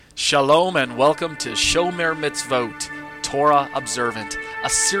Shalom and welcome to Shomer Mitzvot, Torah Observant, a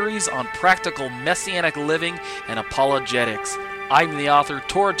series on practical Messianic living and apologetics. I'm the author,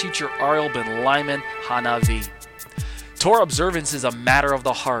 Torah teacher Ariel ben Lyman Hanavi. Torah observance is a matter of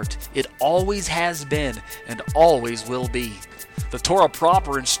the heart. It always has been and always will be. The Torah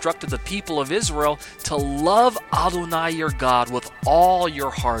proper instructed the people of Israel to love Adonai your God with all your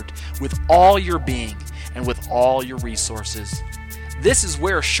heart, with all your being, and with all your resources. This is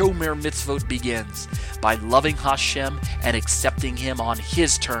where Shomer Mitzvot begins, by loving Hashem and accepting Him on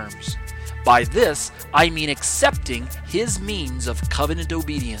His terms. By this, I mean accepting His means of covenant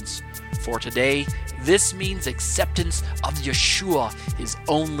obedience. For today, this means acceptance of Yeshua, His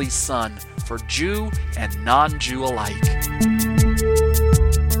only Son, for Jew and non-Jew alike.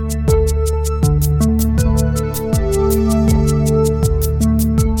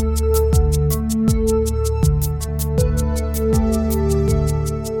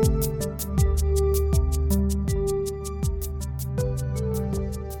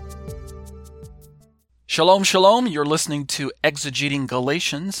 Shalom, shalom. You're listening to Exegeting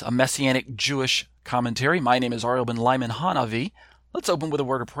Galatians, a Messianic Jewish commentary. My name is Ariel ben Lyman Hanavi. Let's open with a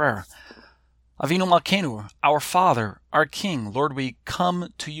word of prayer. Avinu Malkeinu, our Father, our King. Lord, we come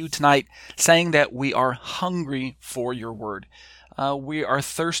to you tonight saying that we are hungry for your word. We are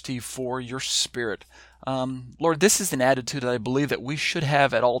thirsty for your spirit. Lord, this is an attitude that I believe that we should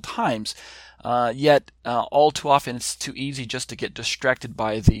have at all times. Yet, all too often, it's too easy just to get distracted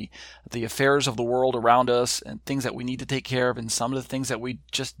by the affairs of the world around us and things that we need to take care of, and some of the things that we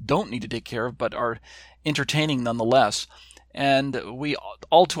just don't need to take care of, but are entertaining nonetheless. And we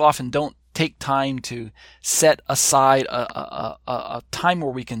all too often don't take time to set aside a time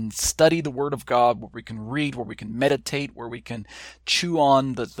where we can study the Word of God, where we can read, where we can meditate, where we can chew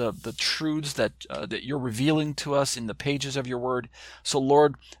on the truths that you're revealing to us in the pages of your Word. So,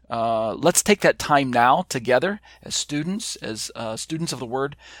 Lord, let's take that time now together as students of the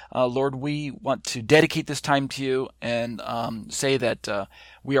Word. Lord, we want to dedicate this time to you and say that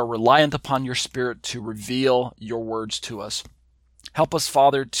we are reliant upon your Spirit to reveal your words to us. Help us,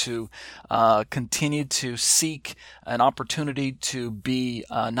 Father, to continue to seek an opportunity to be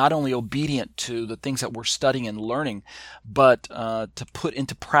not only obedient to the things that we're studying and learning, but to put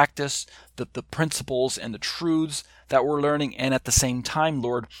into practice the principles and the truths that we're learning, and at the same time,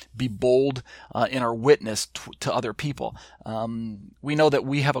 Lord, be bold in our witness to other people. We know that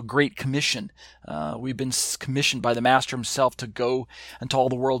we have a great commission. We've been commissioned by the Master himself to go into all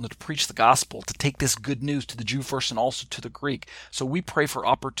the world and to preach the gospel, to take this good news to the Jew first and also to the Greek. So we pray for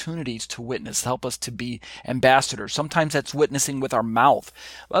opportunities to witness. Help us to be ambassadors. Sometimes that's witnessing with our mouth.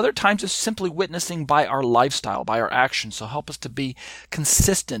 Other times it's simply witnessing by our lifestyle, by our actions. So help us to be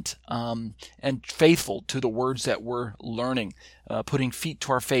consistent and faithful to the words that we're learning, putting feet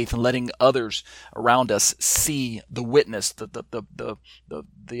to our faith and letting others around us see the witness,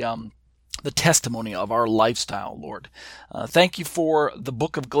 the testimony of our lifestyle, Lord. Thank you for the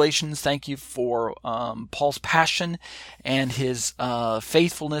book of Galatians. Thank you for Paul's passion and his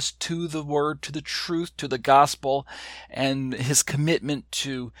faithfulness to the word, to the truth, to the gospel, and his commitment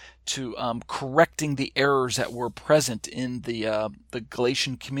to correcting the errors that were present in the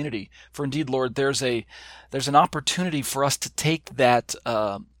Galatian community. For indeed, Lord, there's an opportunity for us to take that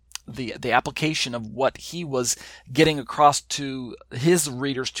the application of what he was getting across to his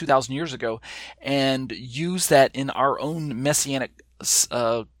readers 2,000 years ago and use that in our own Messianic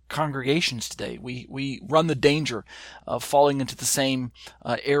congregations today. We run the danger of falling into the same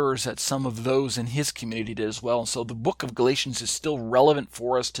errors that some of those in his community did as well. And so the book of Galatians is still relevant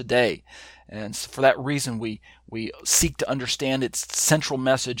for us today. And so for that reason, we seek to understand its central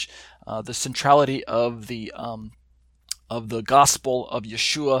message, the centrality of the gospel of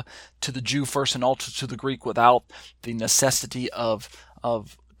Yeshua to the Jew first and also to the Greek, without the necessity of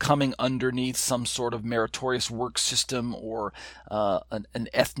coming underneath some sort of meritorious work system or an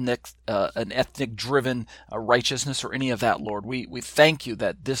ethnic driven righteousness or any of that, Lord. We thank you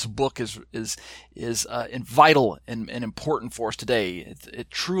that this book is vital and important for us today.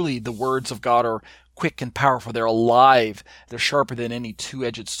 It truly, the words of God are quick and powerful. They're alive. They're sharper than any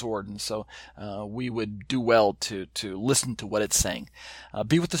two-edged sword. And so we would do well to listen to what it's saying.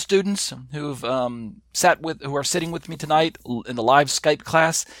 Be with the students who are sitting with me tonight in the live Skype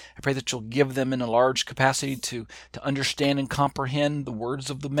class. I pray that you'll give them in a large capacity to understand and comprehend the words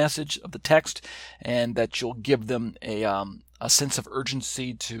of the message of the text, and that you'll give them a sense of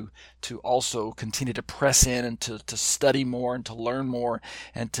urgency to also continue to press in and to study more and to learn more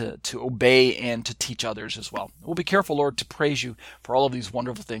and to obey and to teach others as well. We'll be careful, Lord, to praise you for all of these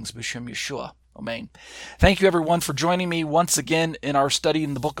wonderful things. B'Shem Yeshua. Amen. Thank you, everyone, for joining me once again in our study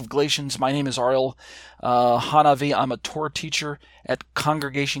in the book of Galatians. My name is Ariel Hanavi. I'm a Torah teacher at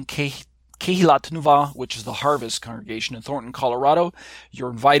Congregation Kehilat Nuva, which is the Harvest Congregation in Thornton, Colorado.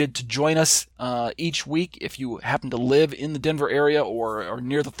 You're invited to join us each week if you happen to live in the Denver area or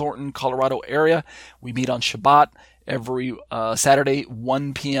near the Thornton, Colorado area. We meet on Shabbat every Saturday,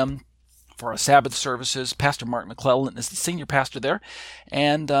 1 p.m. for our Sabbath services. Pastor Mark McClellan is the senior pastor there,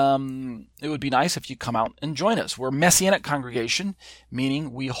 and it would be nice if you come out and join us. We're a Messianic congregation,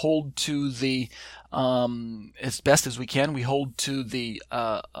 meaning we hold to the, as best as we can, we hold to the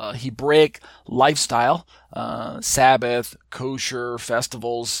Hebraic lifestyle, Sabbath, kosher,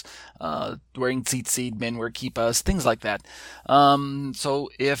 festivals, wearing tzitzit, men wear kippahs, things like that. So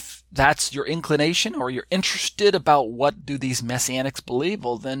if that's your inclination or you're interested about what do these Messianics believe,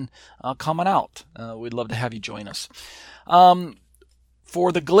 well then come on out. We'd love to have you join us.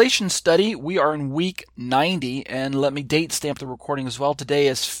 For the Galatians study, we are in week 90, and let me date stamp the recording as well. Today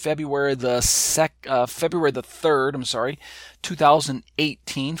is February the 3rd,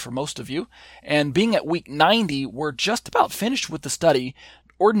 2018 for most of you. And being at week 90, we're just about finished with the study.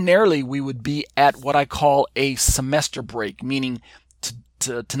 Ordinarily, we would be at what I call a semester break, meaning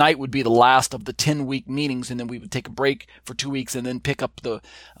tonight would be the last of the 10-week meetings, and then we would take a break for 2 weeks and then pick up the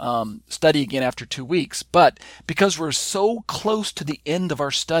study again after 2 weeks. But because we're so close to the end of our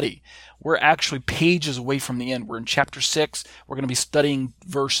study, we're actually pages away from the end. We're in chapter 6. We're going to be studying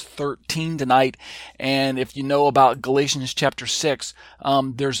verse 13 tonight. And if you know about Galatians chapter 6,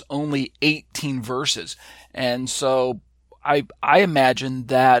 there's only 18 verses. And so I imagine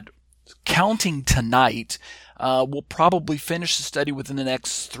that counting tonight, we'll probably finish the study within the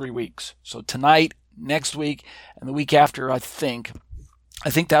next 3 weeks. So tonight, next week, and the week after, I think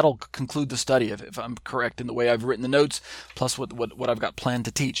that'll conclude the study, if I'm correct in the way I've written the notes, plus what I've got planned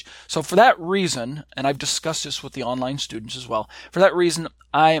to teach. So for that reason, and I've discussed this with the online students as well, for that reason,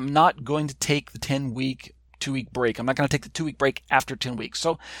 I am not going to take the 10-week, 2-week break. I'm not going to take the 2-week break after 10 weeks.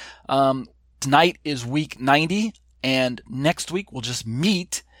 So tonight is week 90, and next week we'll just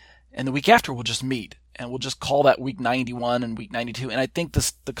meet, and the week after we'll just meet. And we'll just call that week 91 and week 92. And I think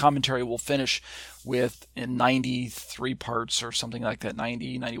the commentary will finish with in 93 parts or something like that,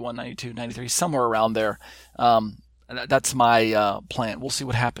 90, 91, 92, 93, somewhere around there. That's my plan. We'll see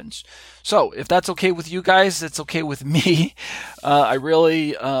what happens. So if that's okay with you guys, it's okay with me. I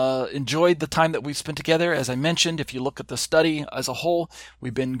really enjoyed the time that we've spent together. As I mentioned, if you look at the study as a whole,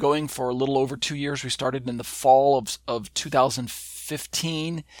 we've been going for a little over 2 years. We started in the fall of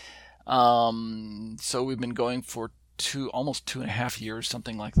 2015. So we've been going for almost 2.5 years,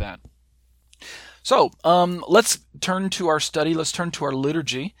 something like that. So, let's turn to our study. Let's turn to our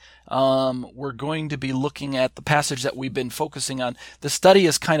liturgy. We're going to be looking at the passage that we've been focusing on. The study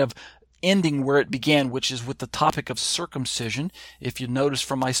is kind of ending where it began, which is with the topic of circumcision. If you notice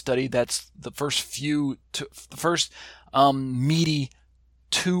from my study, that's the first meaty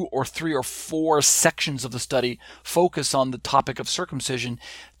 2 or 3 or 4 sections of the study focus on the topic of circumcision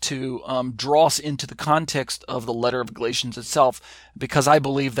to draw us into the context of the letter of Galatians itself, because I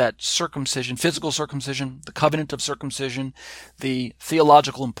believe that circumcision, physical circumcision, the covenant of circumcision, the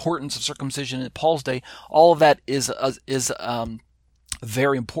theological importance of circumcision in Paul's day, all of that is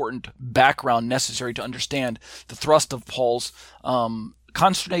very important background necessary to understand the thrust of Paul's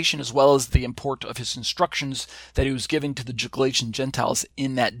consternation, as well as the import of his instructions that he was giving to the Galatian Gentiles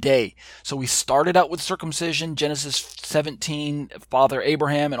in that day. So we started out with circumcision, Genesis 17, Father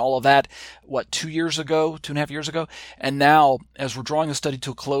Abraham, and all of that, 2.5 years ago? And now, as we're drawing the study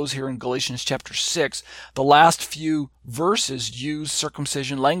to a close here in Galatians chapter 6, the last few verses use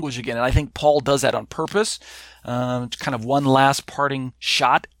circumcision language again. And I think Paul does that on purpose. Kind of one last parting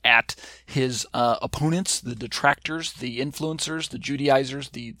shot at his opponents, the detractors, the influencers, the Judaizers,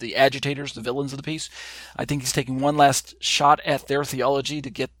 the agitators, the villains of the peace. I think he's taking one last shot at their theology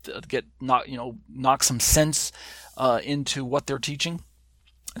to knock some sense into what they're teaching.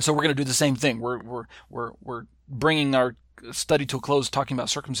 And so we're going to do the same thing. We're bringing our study to a close talking about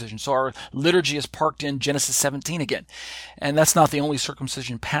circumcision. So our liturgy is parked in Genesis 17 again. And that's not the only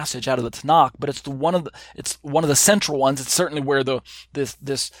circumcision passage out of the Tanakh, but it's one of the central ones. It's certainly where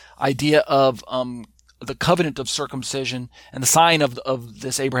this idea of the covenant of circumcision and the sign of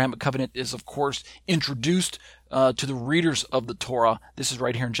this Abrahamic covenant is, of course, introduced to the readers of the Torah. This is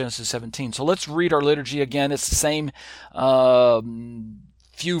right here in Genesis 17. So let's read our liturgy again. It's the same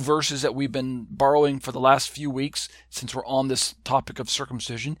few verses that we've been borrowing for the last few weeks since we're on this topic of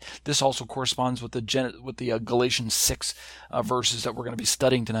circumcision. This also corresponds with the Galatians 6 verses that we're going to be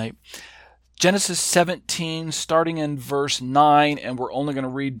studying tonight. Genesis 17, starting in verse 9, and we're only going to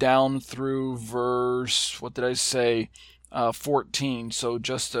read down through verse, 14. So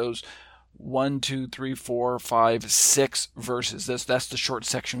just those 1, 2, 3, 4, 5, 6 verses. That's the short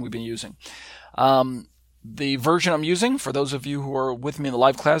section we've been using. The version I'm using, for those of you who are with me in the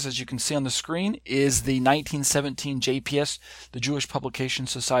live class, as you can see on the screen, is the 1917 JPS, the Jewish Publication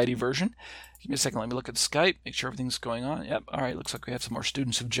Society version. Give me a second, let me look at Skype, make sure everything's going on. Yep, all right, looks like we have some more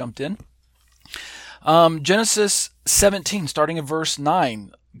students who've jumped in. Genesis 17, starting in verse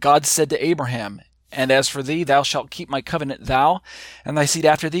 9, God said to Abraham, "And as for thee, thou shalt keep my covenant, thou and thy seed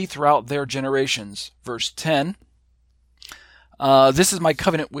after thee throughout their generations." Verse 10, "This is my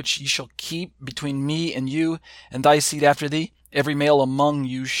covenant which ye shall keep between me and you and thy seed after thee. Every male among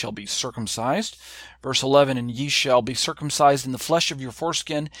you shall be circumcised." Verse 11, "And ye shall be circumcised in the flesh of your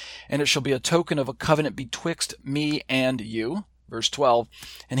foreskin, and it shall be a token of a covenant betwixt me and you." Verse 12,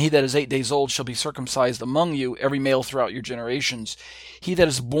 "And he that is 8 days old shall be circumcised among you, every male throughout your generations. He that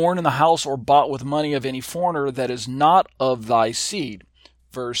is born in the house or bought with money of any foreigner that is not of thy seed."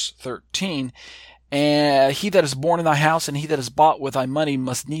 Verse 13, "And he that is born in thy house and he that is bought with thy money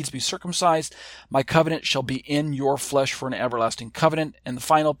must needs be circumcised. My covenant shall be in your flesh for an everlasting covenant." And the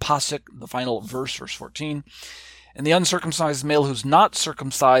final pasuk, the final verse, verse 14, "And the uncircumcised male who's not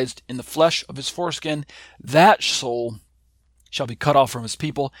circumcised in the flesh of his foreskin, that soul shall be cut off from his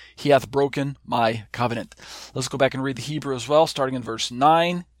people. He hath broken my covenant." Let's go back and read the Hebrew as well, starting in verse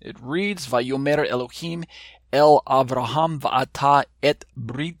 9. It reads, "Vayomer Elohim el Avraham va'ata et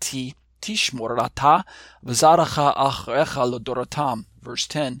briti tishmor ata v'zaracha achrecha l'dorotam." Verse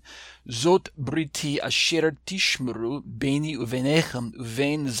 10, "Zot briti asher tishmeru beni uvenechem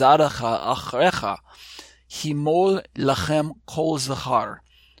uven zaracha achrecha himol lachem kol zachar."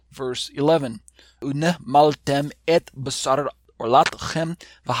 Verse 11, "Une maltem et basar orlatchem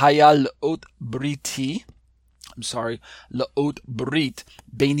v'haya leot briti." Leot brit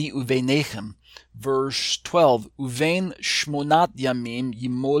beni uvenechem. Verse 12, "Uvein shmonat yamim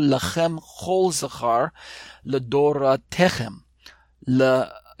yimol lachem chol zachar ledoratechem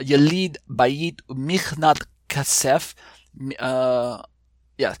yalid bayit umichnat kasef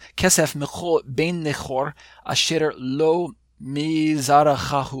kesef mechol ben nechor asher lo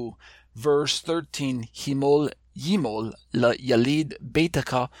mizarachahu." Verse 13, "Himol yimol la yalid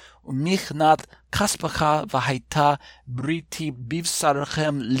beitaka umichnat kaspacha v'haita briti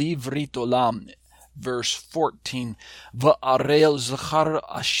bivsarchem livrit olam." Verse 14, "V'arel zachar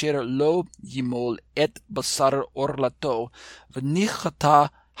asher lo yimol et basar orlato v'nichata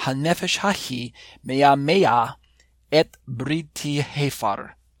hanefesh hahi mea et briti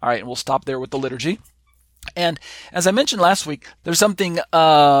hefar." All right, and we'll stop there with the liturgy. And as I mentioned last week, there's something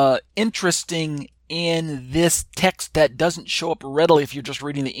interesting in this text that doesn't show up readily if you're just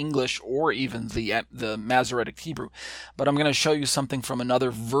reading the English or even the Masoretic Hebrew. But I'm going to show you something from another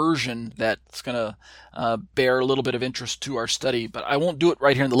version that's going to bear a little bit of interest to our study. But I won't do it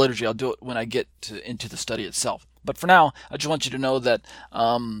right here in the liturgy. I'll do it when I get into the study itself. But for now, I just want you to know that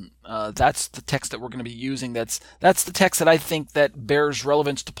that's the text that we're going to be using. That's the text that I think that bears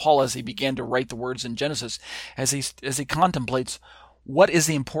relevance to Paul as he began to write the words in Genesis, as he contemplates what is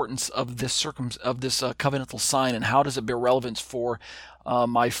the importance of this covenantal sign, and how does it bear relevance for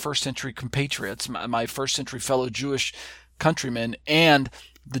my first century compatriots, my first century fellow Jewish countrymen, and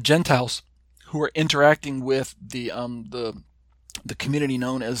the Gentiles who are interacting with the community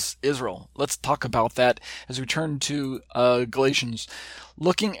known as Israel. Let's talk about that as we turn to Galatians.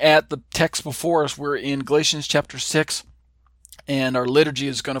 Looking at the text before us, we're in Galatians chapter 6, and our liturgy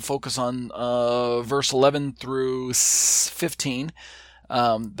is going to focus on verse 11 through 15.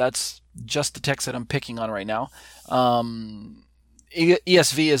 That's just the text that I'm picking on right now.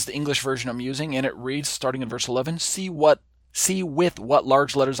 ESV is the English version I'm using, and it reads, starting in verse 11, See with what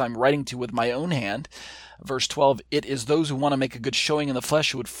large letters I'm writing to with my own hand." Verse 12, "It is those who want to make a good showing in the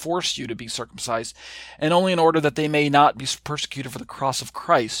flesh who would force you to be circumcised, and only in order that they may not be persecuted for the cross of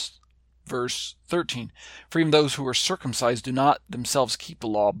Christ." Verse 13, "For even those who are circumcised do not themselves keep the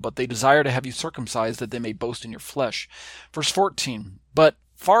law, but they desire to have you circumcised that they may boast in your flesh." Verse 14, "But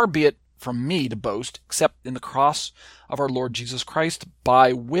far be it from me to boast, except in the cross of our Lord Jesus Christ,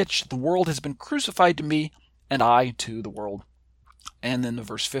 by which the world has been crucified to me, and I to the world." And then the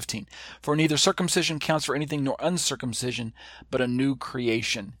verse 15, "For neither circumcision counts for anything nor uncircumcision, but a new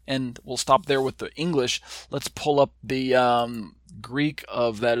creation." And we'll stop there with the English. Let's pull up the Greek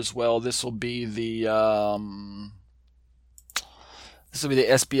of that as well. This will be the This will be the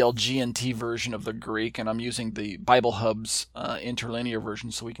SBL GNT version of the Greek, and I'm using the Bible Hub's interlinear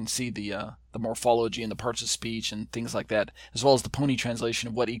version so we can see the morphology and the parts of speech and things like that, as well as the Pony translation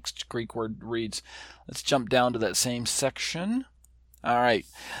of what each Greek word reads. Let's jump down to that same section. All right,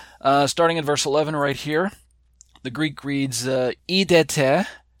 starting at verse 11 right here, the Greek reads, "Idete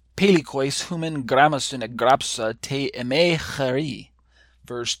pelikois humen grammasun egrapsa te emecheri."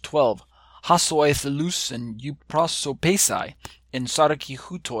 Verse 12, "Hasoeth lusen euprosopesai in sarki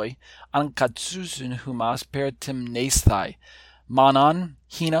hutoi ankatsusun humas pertim nesthai manan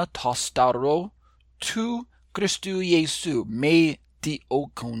hina tostaro tu Christu Jesu me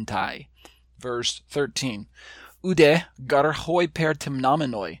diokontai." Verse 13, "Ude garhoi pertim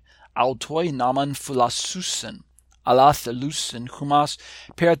namenoi autoi naman fulasusen alathalusen humas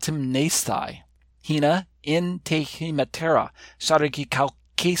pertim nesthai hina in tehimetera sarki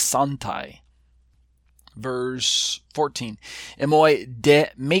kaukesantai." Verse 14, "Emoi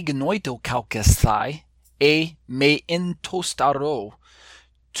de megnoito kaukesthai me intostaro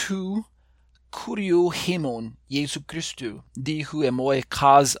tu kurio hemon Jesu Christu dihu emoi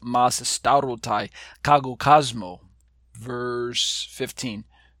kas mas starotai kago kasmo." Verse 15,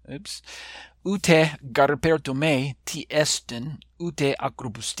 "Ute garperto me ti estin ute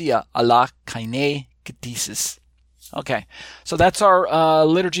acrobustia ala kaine ketisis." Okay, so that's our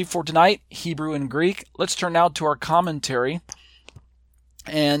liturgy for tonight, Hebrew and Greek. Let's turn now to our commentary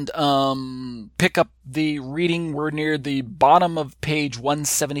and pick up the reading. We're near the bottom of page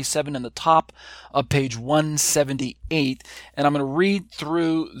 177 and the top of page 178, and I'm going to read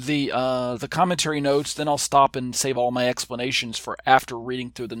through the commentary notes. Then I'll stop and save all my explanations for after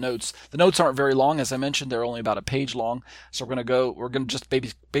reading through the notes. The notes aren't very long, as I mentioned; they're only about a page long. So we're going to just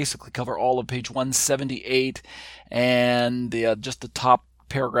basically cover all of page 178 and just the top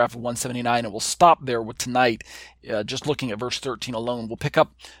paragraph of 179, and we'll stop there with tonight, just looking at verse 13 alone. We'll pick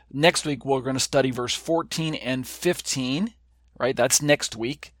up next week. We're going to study verse 14 and 15, right? That's next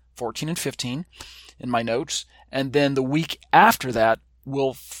week, 14 and 15 in my notes. And then the week after that,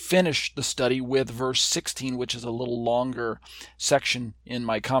 we'll finish the study with verse 16, which is a little longer section in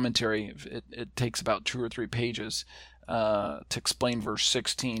my commentary. It takes about 2 or 3 pages to explain verse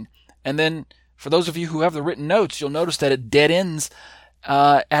 16. And then for those of you who have the written notes, you'll notice that it dead ends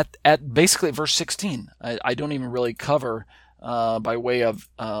at basically verse 16. I don't even really cover by way of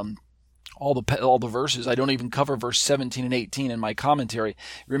all the verses. I don't even cover verse 17 and 18 in my commentary.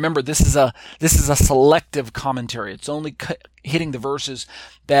 Remember, this is a selective commentary. It's only hitting the verses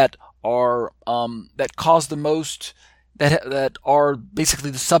that are that cause the most, that are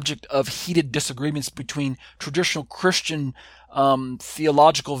basically the subject of heated disagreements between traditional Christian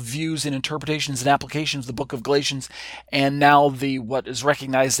theological views and interpretations and applications of the book of Galatians, and now what is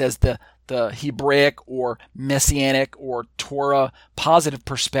recognized as the Hebraic or Messianic or Torah positive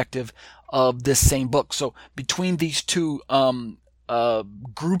perspective of this same book. So between these two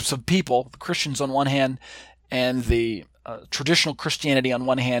groups of people, the Christians on one hand and the traditional Christianity on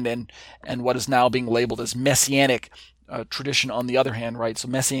one hand, and what is now being labeled as Messianic tradition on the other hand, right? So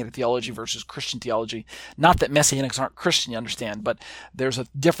Messianic theology versus Christian theology. Not that Messianics aren't Christian, you understand, but there's a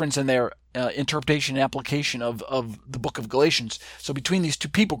difference in their interpretation and application of the book of Galatians. So between these two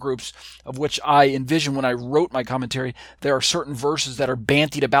people groups, of which I envision when I wrote my commentary, there are certain verses that are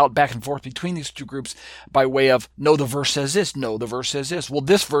bantied about back and forth between these two groups by way of, no, the verse says this, no, the verse says this, well,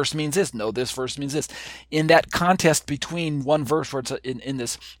 this verse means this, no, this verse means this. In that contest between one verse, where it's in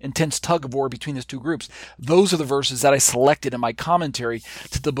this intense tug of war between these two groups, those are the verses that I selected in my commentary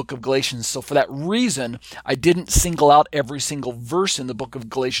to the book of Galatians. So for that reason, I didn't single out every single verse in the book of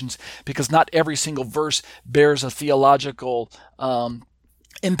Galatians, because not every single verse bears a theological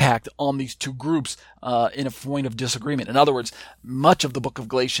impact on these two groups in a point of disagreement. In other words, much of the book of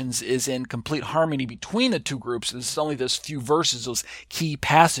Galatians is in complete harmony between the two groups. It's only those few verses, those key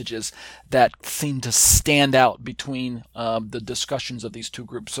passages, that seem to stand out between the discussions of these two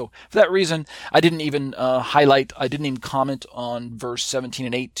groups. So for that reason, I didn't even I didn't even comment on verse 17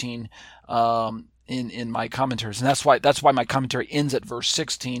 and 18 in my commentaries, and that's why my commentary ends at verse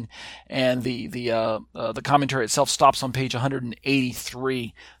 16, and the commentary itself stops on page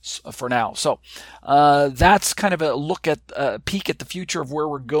 183 for now. So that's kind of a look at peek at the future of where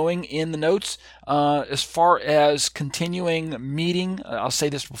we're going in the notes. As far as continuing meeting, I'll say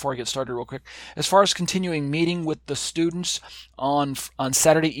this before I get started real quick. As far as continuing meeting with the students on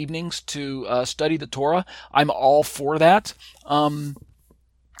Saturday evenings to study the Torah, I'm all for that.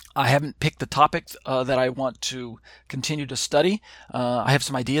 I haven't picked the topic that I want to continue to study. I have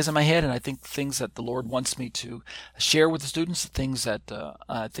some ideas in my head, and I think things that the Lord wants me to share with the students, things that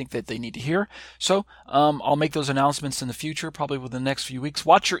I think that they need to hear. So I'll make those announcements in the future, probably within the next few weeks.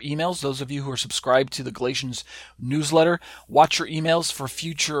 Watch your emails. Those of you who are subscribed to the Galatians newsletter, watch your emails for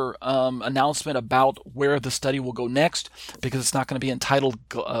future announcement about where the study will go next, because it's not going to be entitled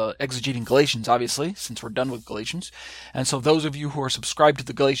Exegeting Galatians, obviously, since we're done with Galatians. And so those of you who are subscribed to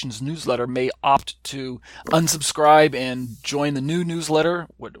the Galatians newsletter may opt to unsubscribe and join the new newsletter.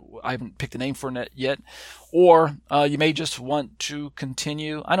 I haven't picked a name for it yet. Or you may just want to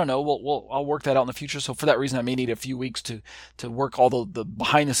continue. I don't know. I'll work that out in the future. So for that reason, I may need a few weeks to work all the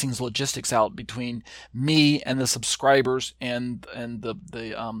behind the scenes logistics out between me and the subscribers and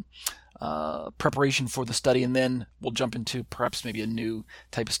the preparation for the study, and then we'll jump into perhaps maybe a new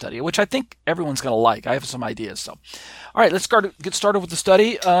type of study, which I think everyone's going to like. I have some ideas. So, all right, let's get started with the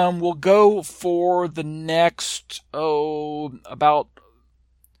study. We'll go for the next, about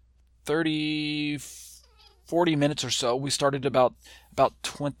 30, 40 minutes or so. We started about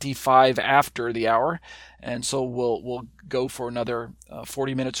 25 after the hour, and so we'll go for another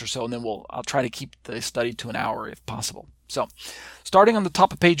 40 minutes or so, and then I'll try to keep the study to an hour if possible. So, starting on the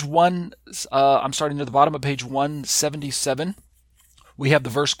top of page 1, I'm starting near the bottom of page 177. We have the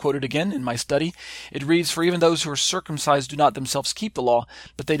verse quoted again in my study. It reads, "For even those who are circumcised do not themselves keep the law,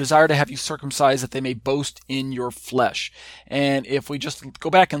 but they desire to have you circumcised that they may boast in your flesh." And if we just go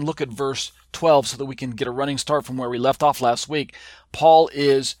back and look at verse 12 so that we can get a running start from where we left off last week, Paul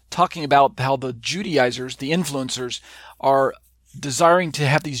is talking about how the Judaizers, the influencers, are desiring to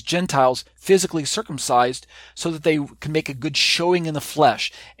have these Gentiles physically circumcised so that they can make a good showing in the flesh.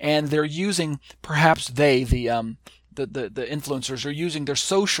 And they're using, perhaps the influencers are using their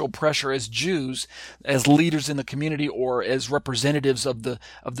social pressure as Jews, as leaders in the community, or as representatives of the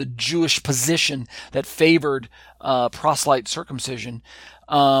Jewish position that favored proselyte circumcision,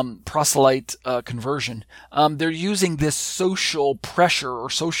 proselyte conversion. They're using this social pressure or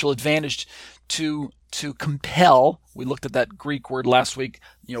social advantage to compel. We looked at that Greek word last week,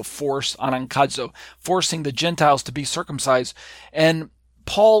 force, anankazo, forcing the Gentiles to be circumcised. And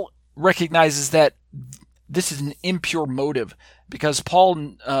Paul recognizes that this is an impure motive, because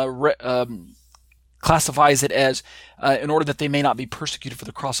Paul classifies it as in order that they may not be persecuted for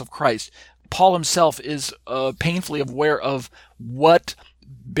the cross of Christ. Paul himself is painfully aware of what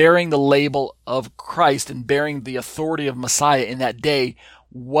bearing the label of Christ and bearing the authority of Messiah in that day,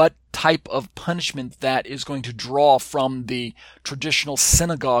 what type of punishment that is going to draw from the traditional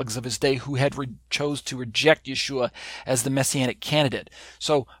synagogues of his day, who had chose to reject Yeshua as the messianic candidate.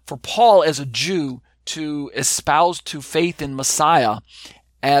 So for Paul, as a Jew, to espouse to faith in Messiah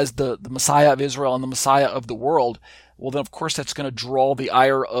as the Messiah of Israel and the Messiah of the world, well, then of course that's going to draw the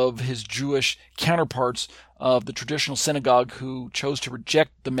ire of his Jewish counterparts of the traditional synagogue, who chose to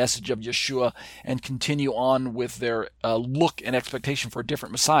reject the message of Yeshua and continue on with their look and expectation for a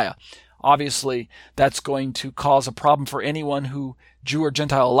different Messiah. Obviously, that's going to cause a problem for anyone who, Jew or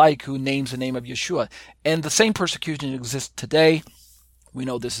Gentile alike, who names the name of Yeshua. And the same persecution exists today. We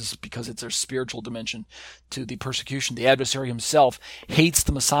know this is because it's their spiritual dimension to the persecution. The adversary himself hates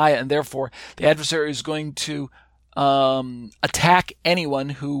the Messiah, and therefore the adversary is going to attack anyone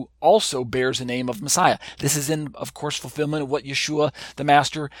who also bears the name of Messiah. This is in, of course, fulfillment of what Yeshua, the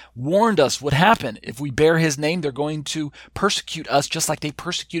Master, warned us would happen. If we bear his name, they're going to persecute us just like they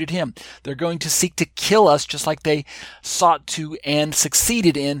persecuted him. They're going to seek to kill us just like they sought to and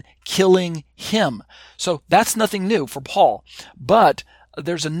succeeded in killing him. So that's nothing new for Paul. But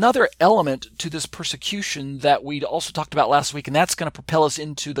there's another element to this persecution that we also talked about last week, and that's going to propel us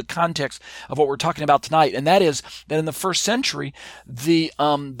into the context of what we're talking about tonight. And that is that in the first century, the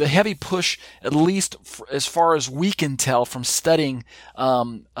heavy push, at least as far as we can tell from studying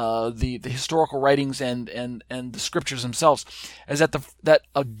the historical writings and the scriptures themselves, is that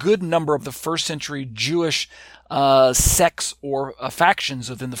a good number of the first century Jewish sects or factions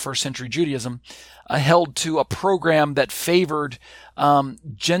within the first century Judaism held to a program that favored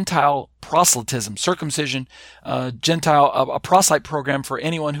Gentile proselytism, circumcision, a proselyte program for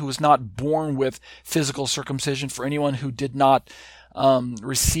anyone who was not born with physical circumcision, for anyone who did not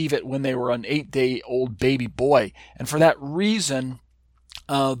receive it when they were an 8-day-old baby boy. And for that reason,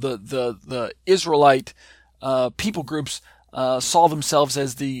 the Israelite people groups saw themselves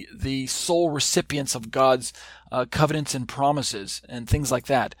as the sole recipients of God's covenants and promises and things like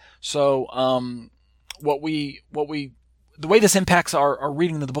that. So what we the way this impacts our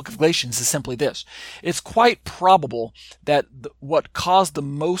reading of the book of Galatians is simply this. It's quite probable that what caused the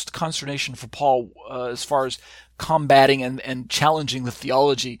most consternation for Paul as far as combating and challenging the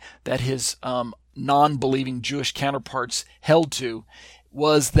theology that his non-believing Jewish counterparts held to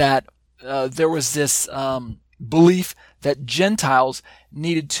was that there was this belief that Gentiles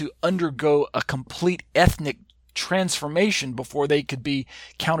needed to undergo a complete ethnic transformation before they could be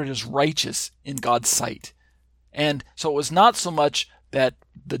counted as righteous in God's sight. And so it was not so much that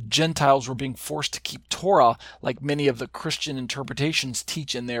the Gentiles were being forced to keep Torah like many of the Christian interpretations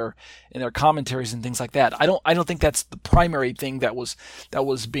teach in their commentaries and things like that. I don't think that's the primary thing that was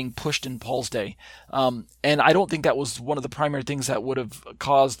being pushed in Paul's day. And I don't think that was one of the primary things that would have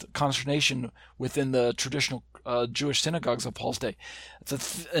caused consternation within the traditional Jewish synagogues of Paul's day.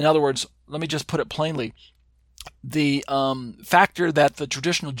 In other words, let me just put it plainly. The factor that the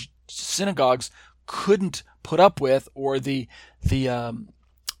traditional synagogues couldn't put up with, or the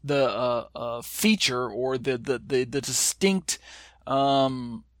feature or the distinct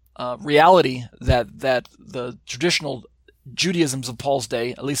reality that the traditional Judaisms of Paul's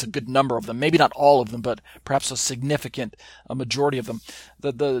day, at least a good number of them, maybe not all of them, but perhaps a significant majority of them,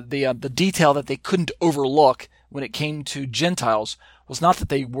 the detail that they couldn't overlook when it came to Gentiles was not that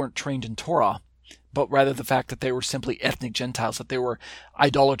they weren't trained in Torah, but rather the fact that they were simply ethnic Gentiles, that they were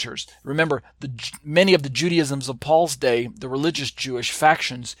idolaters. Remember, many of the Judaisms of Paul's day, the religious Jewish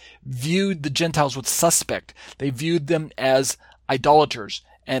factions, viewed the Gentiles with suspect. They viewed them as idolaters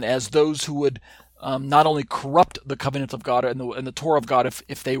and as those who would not only corrupt the covenant of God and the Torah of God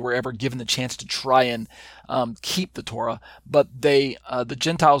if they were ever given the chance to try and keep the Torah, but the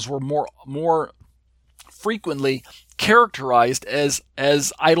Gentiles were more frequently characterized as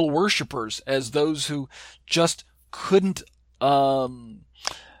idol worshippers, as those who just couldn't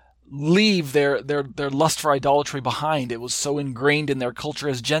leave their lust for idolatry behind. It was so ingrained in their culture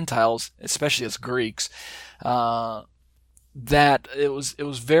as Gentiles, especially as Greeks, that it was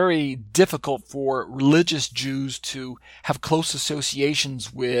very difficult for religious Jews to have close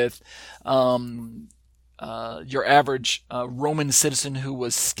associations with your average Roman citizen who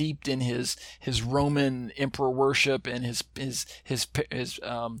was steeped in his Roman emperor worship and his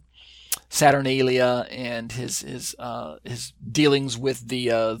Saturnalia and his dealings with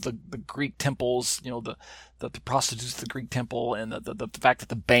the Greek temples, the prostitutes of the Greek temple, and the fact that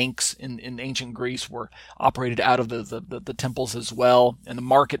the banks in ancient Greece were operated out of the temples as well, and the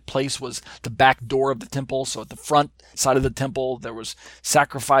marketplace was the back door of the temple. So at the front side of the temple there was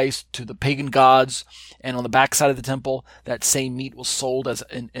sacrifice to the pagan gods, and on the back side of the temple that same meat was sold as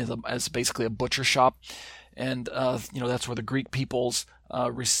basically a butcher shop. And that's where the Greek peoples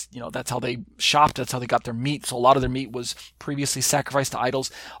that's how they shopped, that's how they got their meat. So a lot of their meat was previously sacrificed to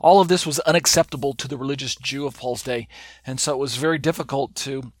idols. All of this was unacceptable to the religious Jew of Paul's day, and so it was very difficult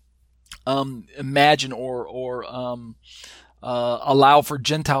to imagine or allow for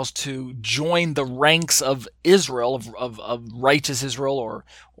Gentiles to join the ranks of Israel, of righteous Israel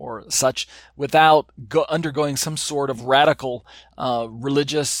or such, without undergoing some sort of radical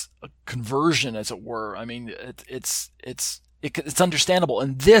religious conversion, as it were. I mean, it's understandable,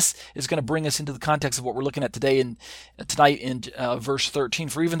 and this is going to bring us into the context of what we're looking at tonight in verse 13.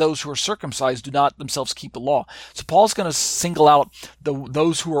 For even those who are circumcised do not themselves keep the law. So Paul's going to single out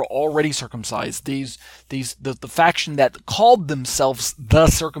those who are already circumcised, the faction that called themselves the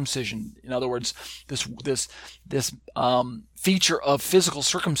circumcision. In other words, this feature of physical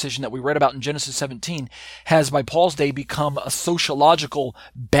circumcision that we read about in Genesis 17 has, by Paul's day, become a sociological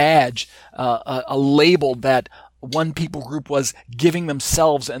badge, a label that one people group was giving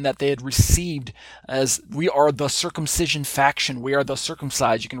themselves, and that they had received as, we are the circumcision faction, we are the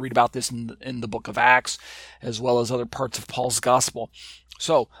circumcised. You can read about this in the book of Acts, as well as other parts of Paul's gospel.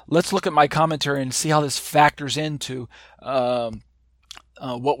 So let's look at my commentary and see how this factors into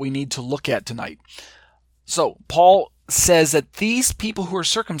what we need to look at tonight. So Paul says that these people who are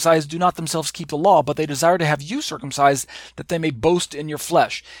circumcised do not themselves keep the law, but they desire to have you circumcised, that they may boast in your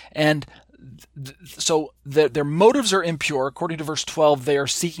flesh. And so their motives are impure. According to verse 12, they are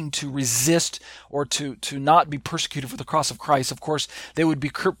seeking to resist or to not be persecuted for the cross of Christ. Of course, they would be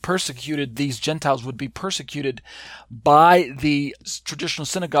persecuted, these Gentiles would be persecuted by the traditional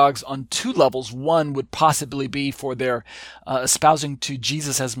synagogues on two levels. One would possibly be for their espousing to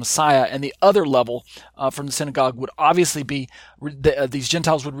Jesus as Messiah, and the other level from the synagogue would obviously be these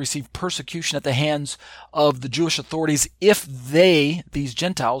Gentiles would receive persecution at the hands of the Jewish authorities if these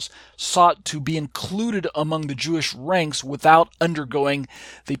Gentiles, sought to be included among the Jewish ranks without undergoing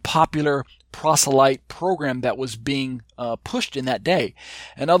the popular proselyte program that was being pushed in that day.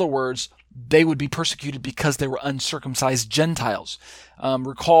 In other words, they would be persecuted because they were uncircumcised Gentiles.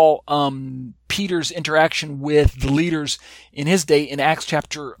 Recall Peter's interaction with the leaders in his day in Acts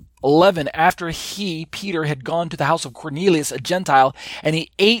chapter 11, after Peter, had gone to the house of Cornelius, a Gentile, and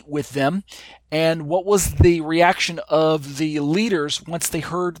he ate with them. And what was the reaction of the leaders once they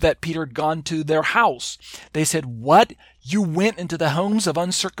heard that Peter had gone to their house? They said, "What? You went into the homes of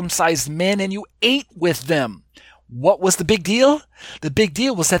uncircumcised men and you ate with them." What was the big deal? The big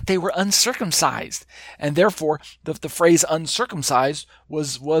deal was that they were uncircumcised. And therefore, the phrase uncircumcised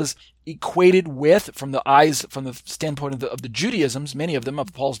was equated with, from the standpoint of the Judaisms, many of them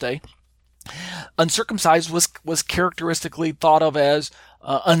of Paul's day, uncircumcised was characteristically thought of as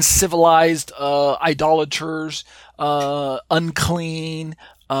uncivilized, idolaters, unclean,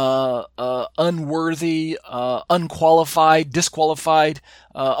 unworthy, unqualified, disqualified,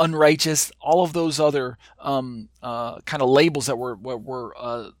 unrighteous, all of those other kind of labels that were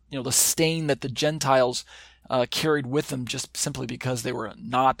the stain that the Gentiles carried with them just simply because they were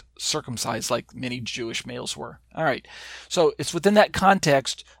not circumcised like many Jewish males were. All right, so it's within that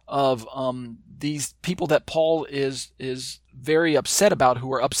context of these people that Paul is very upset about,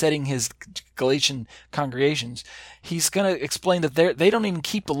 who are upsetting his Galatian congregations. He's going to explain that they don't even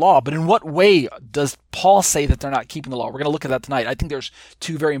keep the law. But in what way does Paul say that they're not keeping the law? We're going to look at that tonight. I think there's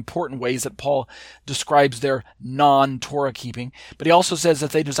two very important ways that Paul describes their non-Torah keeping. But he also says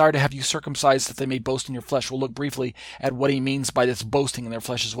that they desire to have you circumcised that they may boast in your flesh. We'll look briefly at what he means by this boasting in their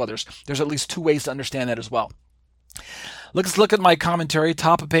flesh as well. There's at least two ways to understand that as well. Let's look at my commentary,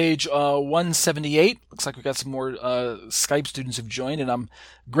 top of page 178. Looks like we've got some more Skype students who've joined, and I'm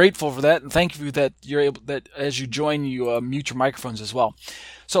grateful for that. And thank you that you're able, that as you join, you mute your microphones as well.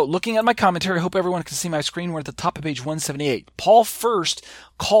 So looking at my commentary, I hope everyone can see my screen. We're at the top of page 178. Paul first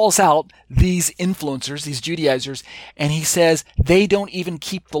calls out these influencers, these Judaizers, and he says they don't even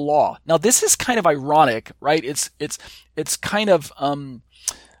keep the law. Now this is kind of ironic, right? It's kind of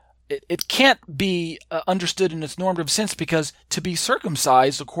It can't be understood in its normative sense, because to be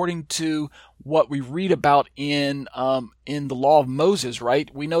circumcised, according to what we read about in the law of Moses, right?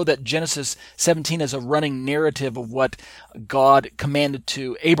 We know that Genesis 17 is a running narrative of what God commanded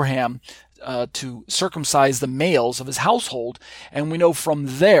to Abraham to circumcise the males of his household. And we know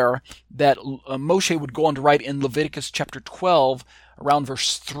from there that Moshe would go on to write in Leviticus chapter 12, around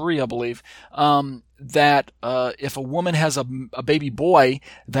verse 3, I believe, that if a woman has a baby boy,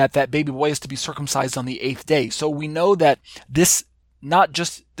 that baby boy is to be circumcised on the 8th day. So we know that this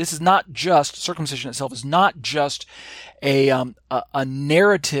is not just circumcision itself is not just a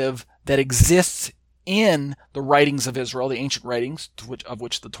narrative that exists in the writings of Israel, the ancient writings, of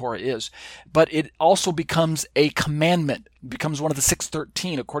which the Torah is, but it also becomes a commandment. It becomes one of the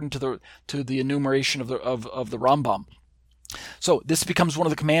 613, according to the enumeration of the Rambam. So this becomes one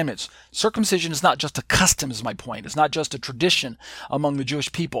of the commandments. Circumcision is not just a custom, is my point. It's not just a tradition among the Jewish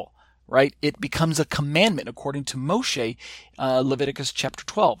people, right? It becomes a commandment according to Moshe, Leviticus chapter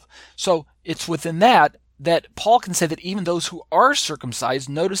 12. So it's within that Paul can say that even those who are circumcised,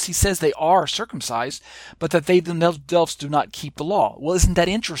 notice he says they are circumcised, but that they themselves do not keep the law. Well, isn't that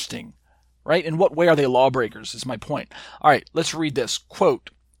interesting, right? In what way are they lawbreakers, is my point. All right, let's read this.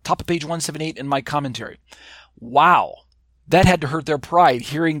 Quote, top of page 178 in my commentary. Wow. That had to hurt their pride,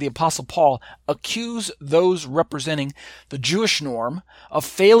 hearing the Apostle Paul accuse those representing the Jewish norm of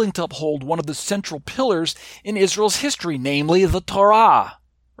failing to uphold one of the central pillars in Israel's history, namely the Torah.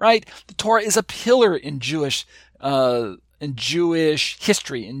 Right? The Torah is a pillar in Jewish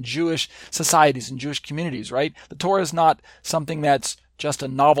history, in Jewish societies, in Jewish communities. Right? The Torah is not something that's just a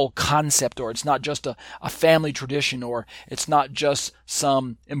novel concept, or it's not just a family tradition, or it's not just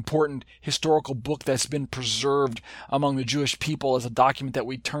some important historical book that's been preserved among the Jewish people as a document that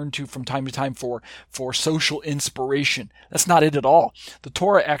we turn to from time to time for social inspiration. That's not it at all. The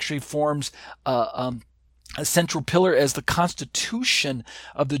Torah actually forms a central pillar as the constitution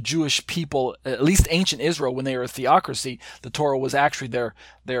of the Jewish people, at least ancient Israel, when they were a theocracy. The Torah was actually their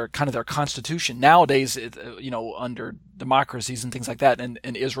kind of their constitution. Nowadays, under democracies and things like that, and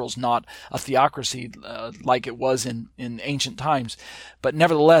Israel's not a theocracy like it was in ancient times. But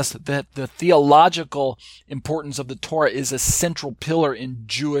nevertheless, the theological importance of the Torah is a central pillar in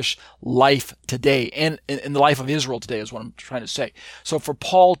Jewish life today, and in the life of Israel today, is what I'm trying to say. So for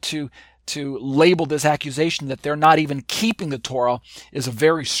Paul to label this accusation that they're not even keeping the Torah is a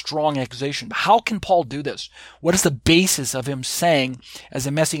very strong accusation. How can Paul do this? What is the basis of him saying, as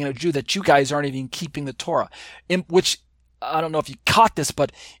a Messianic Jew, that you guys aren't even keeping the Torah? Which, I don't know if you caught this,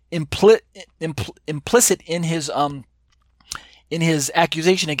 but implicit in his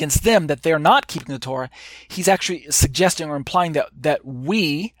accusation against them that they're not keeping the Torah, he's actually suggesting or implying that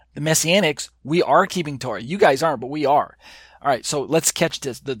we, The Messianics, we are keeping Torah. You guys aren't, but we are. All right, so let's catch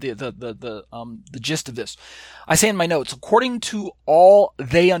this, the gist of this. I say in my notes, according to all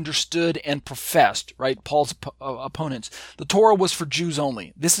they understood and professed, right, Paul's opponents, the Torah was for Jews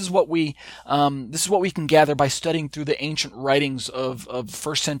only. This is what we can gather by studying through the ancient writings of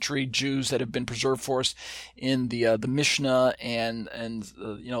first century Jews that have been preserved for us in the Mishnah and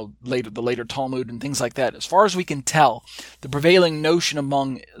the later Talmud and things like that. As far as we can tell, the prevailing notion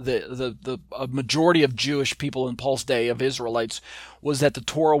among the majority of Jewish people in Paul's day, of Israelites, was that the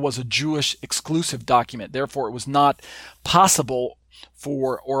Torah was a Jewish exclusive document. Therefore, it was not possible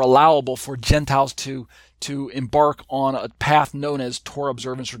or allowable for Gentiles to embark on a path known as Torah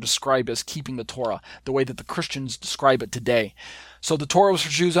observance, or described as keeping the Torah, the way that the Christians describe it today. So the Torah was for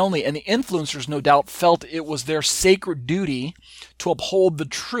Jews only, and the influencers, no doubt, felt it was their sacred duty to uphold the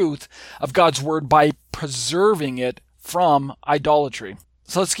truth of God's word by preserving it from idolatry.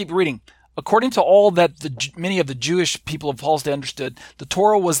 So let's keep reading. According to all that many of the Jewish people of Paul's day understood, the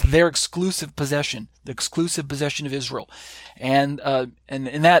Torah was their exclusive possession, the exclusive possession of Israel, and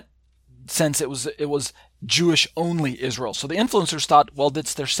in that sense, it was Jewish only Israel. So the influencers thought, well,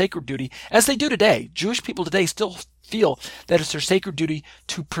 that's their sacred duty, as they do today. Jewish people today still feel that it's their sacred duty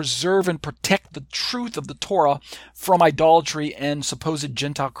to preserve and protect the truth of the Torah from idolatry and supposed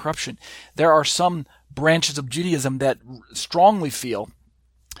Gentile corruption. There are some branches of Judaism that strongly feel,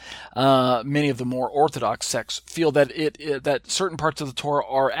 many of the more orthodox sects feel that that certain parts of the Torah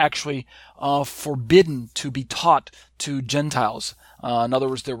are actually forbidden to be taught to Gentiles. In other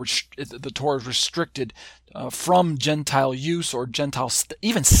words, the Torah is restricted from Gentile use or Gentile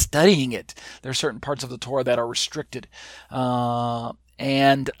even studying it. There are certain parts of the Torah that are restricted.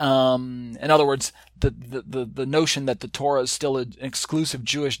 And in other words, the notion that the Torah is still an exclusive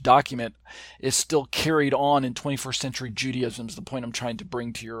Jewish document is still carried on in 21st century Judaism, is the point I'm trying to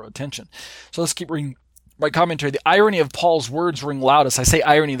bring to your attention. So let's keep reading my commentary. The irony of Paul's words ring loudest. I say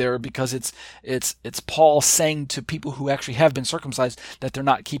irony there because it's Paul saying to people who actually have been circumcised that they're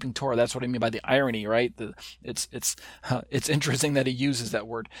not keeping Torah. That's what I mean by the irony, right? It's interesting that he uses that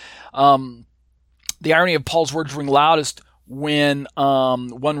word. The irony of Paul's words ring loudest when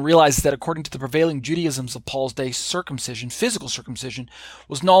one realizes that according to the prevailing Judaisms of Paul's day, circumcision, physical circumcision,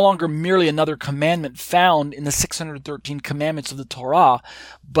 was no longer merely another commandment found in the 613 commandments of the Torah,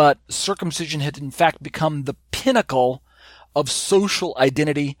 but circumcision had in fact become the pinnacle of social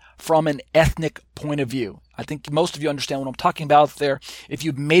identity from an ethnic point of view. I think most of you understand what I'm talking about there. If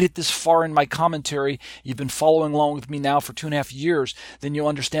you've made it this far in my commentary, you've been following along with me now for 2.5 years, then you'll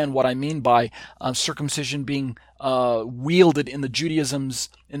understand what I mean by circumcision being wielded in the Judaisms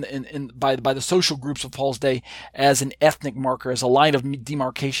by the social groups of Paul's day as an ethnic marker, as a line of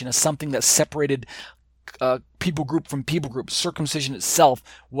demarcation, as something that separated people group from people group. Circumcision itself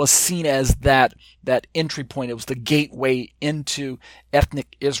was seen as that entry point. It was the gateway into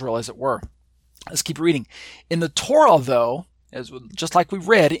ethnic Israel, as it were. Let's keep reading. In the Torah, though, just like we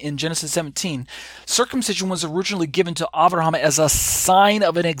read in Genesis 17, circumcision was originally given to Abraham as a sign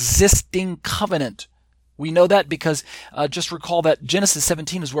of an existing covenant. We know that because just recall that Genesis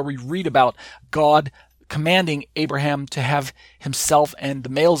 17 is where we read about God commanding Abraham to have himself and the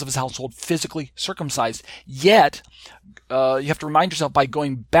males of his household physically circumcised. Yet, you have to remind yourself by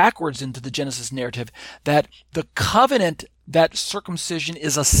going backwards into the Genesis narrative that the covenant that circumcision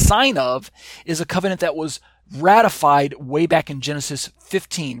is a sign of is a covenant that was ratified way back in Genesis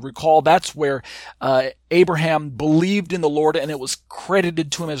 15. Recall that's where Abraham believed in the Lord and it was credited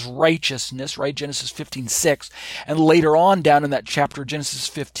to him as righteousness, right? Genesis 15:6. And later on down in that chapter, Genesis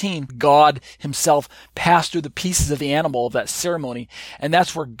 15, God himself passed through the pieces of the animal of that ceremony. And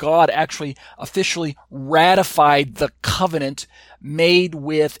that's where God actually officially ratified the covenant made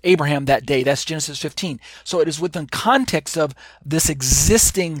with Abraham that day. That's Genesis 15. So it is within context of this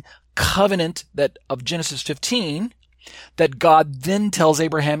existing covenant of Genesis 15 that God then tells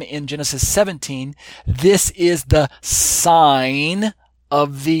Abraham in Genesis 17, this is the sign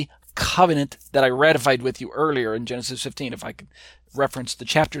of the covenant that I ratified with you earlier in Genesis 15, if I could reference the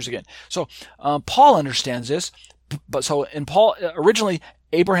chapters again. So Paul understands this, but so in Paul, originally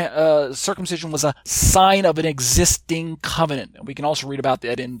Abraham circumcision was a sign of an existing covenant. And we can also read about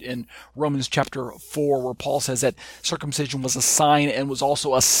that in Romans chapter 4, where Paul says that circumcision was a sign and was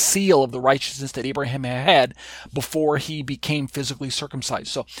also a seal of the righteousness that Abraham had before he became physically circumcised.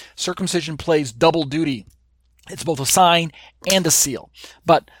 So circumcision plays double duty. It's both a sign and a seal.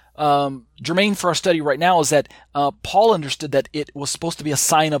 But germane for our study right now is that Paul understood that it was supposed to be a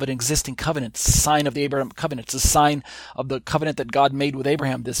sign of an existing covenant, sign of the Abraham covenant. It's a sign of the covenant that God made with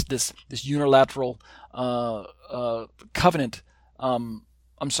Abraham, this unilateral covenant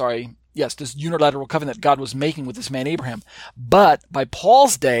this unilateral covenant that God was making with this man Abraham. But by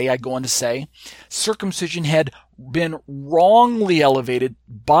Paul's day, I go on to say, circumcision had been wrongly elevated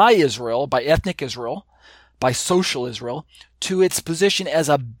by Israel, by ethnic Israel, by social Israel, to its position as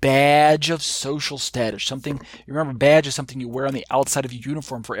a badge of social status. Something, you remember, badge is something you wear on the outside of your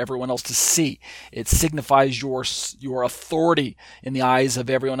uniform for everyone else to see. It signifies your authority in the eyes of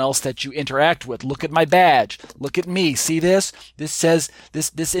everyone else that you interact with. Look at my badge. Look at me. See this? This says,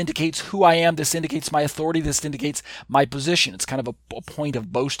 this indicates who I am. This indicates my authority. This indicates my position. It's kind of a point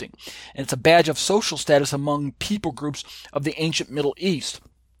of boasting. And it's a badge of social status among people groups of the ancient Middle East.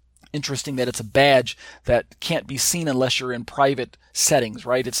 Interesting that it's a badge that can't be seen unless you're in private settings,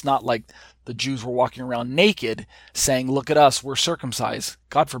 right? It's not like the Jews were walking around naked saying, look at us, we're circumcised.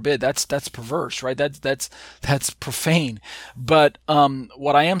 God forbid, that's perverse, right? That's profane. But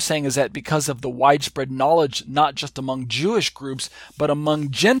what I am saying is that because of the widespread knowledge, not just among Jewish groups, but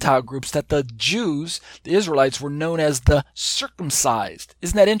among Gentile groups, that the Jews, the Israelites, were known as the circumcised.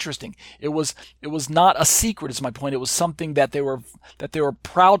 Isn't that interesting? It was not a secret, is my point. It was something that they were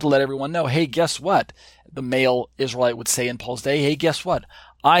proud to let everyone know. Hey, guess what? The male Israelite would say in Paul's day, hey, guess what?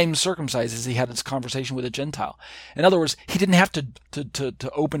 I'm circumcised, as he had this conversation with a Gentile. In other words, he didn't have to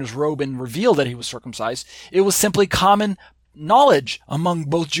open his robe and reveal that he was circumcised. It was simply common knowledge among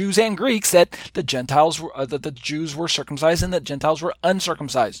both Jews and Greeks that the Jews were circumcised and that Gentiles were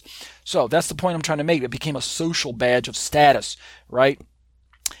uncircumcised. So that's the point I'm trying to make. It became a social badge of status, right?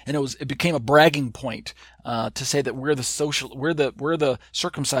 And it became a bragging point to say that we're the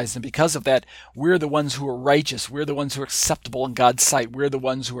circumcised, and because of that, we're the ones who are righteous. We're the ones who are acceptable in God's sight. We're the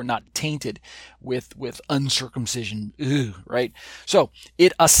ones who are not tainted with uncircumcision. Right? So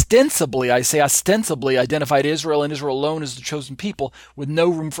it ostensibly identified Israel and Israel alone as the chosen people, with no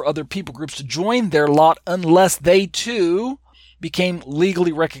room for other people groups to join their lot unless they too became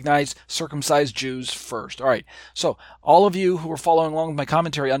legally recognized circumcised Jews first. All right. So all of you who are following along with my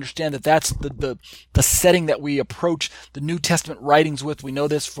commentary understand that that's the setting that we approach the New Testament writings with. We know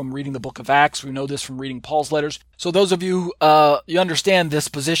this from reading the book of Acts. We know this from reading Paul's letters. So those of you, you understand this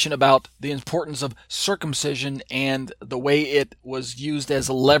position about the importance of circumcision and the way it was used as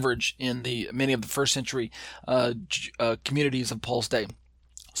a leverage in many of the first century communities of Paul's day.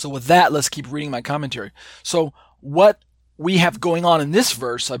 So with that, let's keep reading my commentary. So what we have going on in this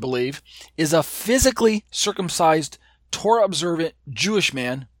verse, I believe, is a physically circumcised, Torah-observant Jewish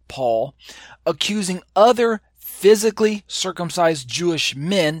man, Paul, accusing other physically circumcised Jewish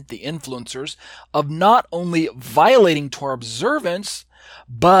men, the influencers, of not only violating Torah observance,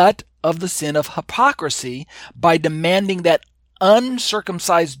 but of the sin of hypocrisy by demanding that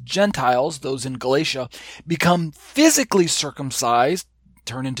uncircumcised Gentiles, those in Galatia, become physically circumcised,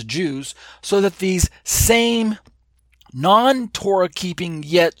 turn into Jews, so that these same non-Torah keeping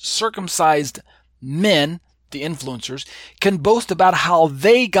yet circumcised men, the influencers, can boast about how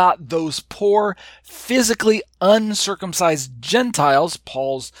they got those poor, physically uncircumcised Gentiles,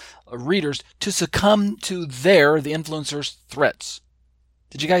 Paul's readers, to succumb to the influencers' threats.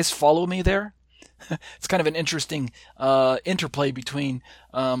 Did you guys follow me there? It's kind of an interesting interplay between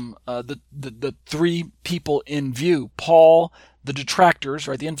the three people in view: Paul, the detractors,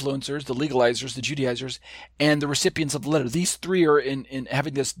 right, the influencers, the legalizers, the Judaizers, and the recipients of the letter. These three are in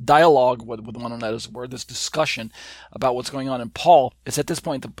having this dialogue with one another, this discussion about what's going on. And Paul, it's at this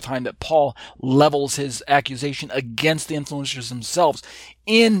point in the time that Paul levels his accusation against the influencers themselves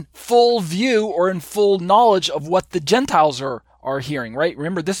in full view or in full knowledge of what the Gentiles are hearing, right?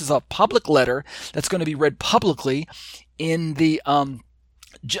 Remember, this is a public letter that's going to be read publicly in the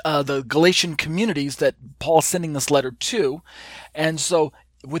Galatian communities that Paul's sending this letter to. And so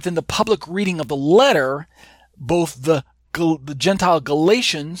within the public reading of the letter, both the Gentile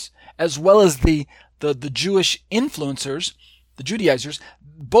Galatians as well as the Jewish influencers, the Judaizers,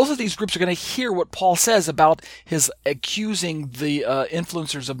 both of these groups are going to hear what Paul says about his accusing the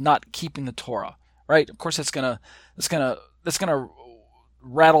influencers of not keeping the Torah, right? Of course, that's going to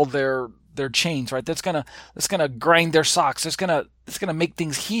rattle their chains, right? That's gonna grind their socks. It's gonna make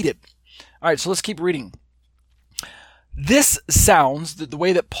things heated. All right, so let's keep reading. This sounds the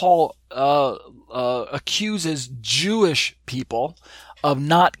way that Paul accuses Jewish people of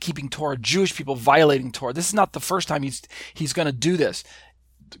not keeping Torah, Jewish people violating Torah. This is not the first time he's going to do this.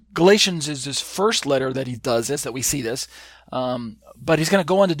 Galatians is his first letter that he does this, that we see this. But he's going to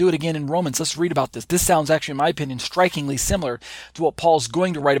go on to do it again in Romans. Let's read about this. This sounds actually, in my opinion, strikingly similar to what Paul's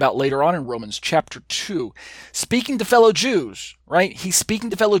going to write about later on in Romans chapter 2. Speaking to fellow Jews, right? He's speaking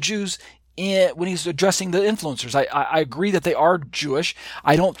to fellow Jews when he's addressing the influencers. I agree that they are Jewish.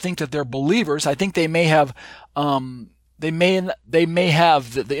 I don't think that they're believers. I think they may have they may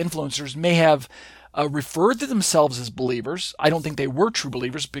have the influencers may have referred to themselves as believers. I don't think they were true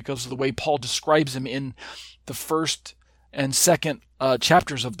believers because of the way Paul describes them in the first and second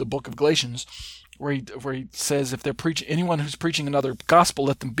chapters of the book of Galatians, where he says, if they're anyone who's preaching another gospel,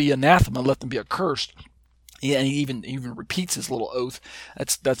 let them be anathema, let them be accursed. Yeah, and he even repeats his little oath.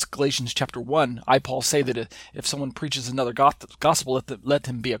 That's Galatians chapter 1. I, Paul, say that if someone preaches another gospel, let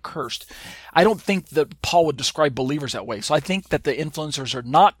him be accursed. I don't think that Paul would describe believers that way. So I think that the influencers are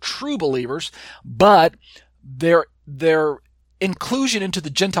not true believers, but their inclusion into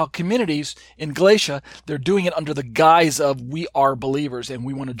the Gentile communities in Galatia, they're doing it under the guise of, we are believers and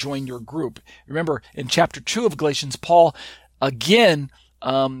we want to join your group. Remember, in chapter 2 of Galatians, Paul again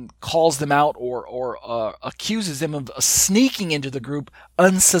calls them out or accuses them of sneaking into the group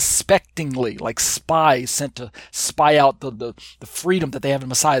unsuspectingly, like spies sent to spy out the freedom that they have in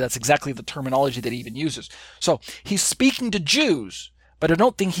Messiah. That's exactly the terminology that he even uses. So he's speaking to Jews, but I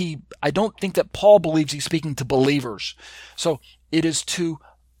don't think that Paul believes he's speaking to believers. So it is to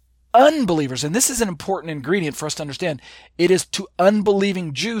unbelievers, and this is an important ingredient for us to understand. It is to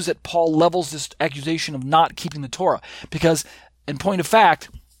unbelieving Jews that Paul levels this accusation of not keeping the Torah, because in point of fact,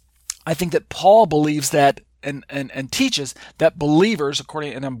 I think that Paul believes that and teaches that believers,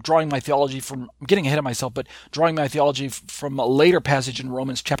 and I'm getting ahead of myself, but drawing my theology from a later passage in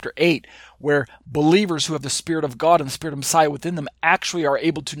Romans chapter 8, where believers who have the Spirit of God and the Spirit of Messiah within them actually are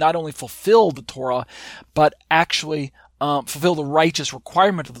able to not only fulfill the Torah, but actually fulfill the righteous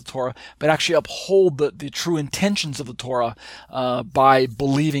requirement of the Torah, but actually uphold the true intentions of the Torah by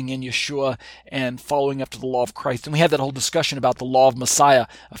believing in Yeshua and following after the law of Christ. And we had that whole discussion about the law of Messiah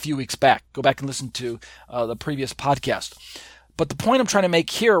a few weeks back. Go back and listen to the previous podcast. But the point I'm trying to make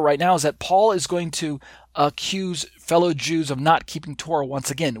here right now is that Paul is going to accuse fellow Jews of not keeping Torah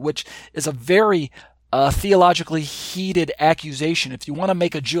once again, which is a very theologically heated accusation. If you want to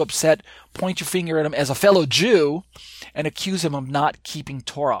make a Jew upset, point your finger at him as a fellow Jew and accuse him of not keeping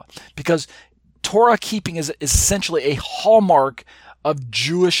Torah. Because Torah keeping is essentially a hallmark of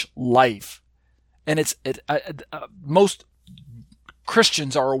Jewish life. And most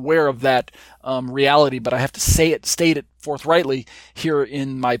Christians are aware of that reality, but I have to state it forthrightly here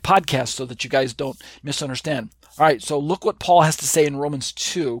in my podcast so that you guys don't misunderstand. All right, so look what Paul has to say in Romans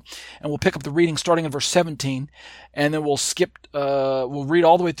 2, and we'll pick up the reading starting in verse 17, and then we'll read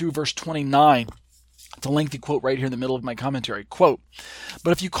all the way through verse 29. It's a lengthy quote right here in the middle of my commentary. Quote,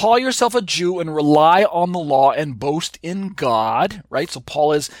 "But if you call yourself a Jew and rely on the law and boast in God," right? So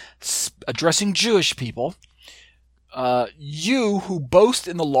Paul is addressing Jewish people. "You who boast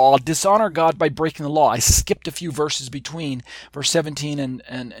in the law dishonor God by breaking the law." I skipped a few verses between verse 17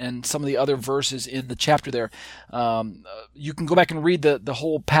 and some of the other verses in the chapter there. You can go back and read the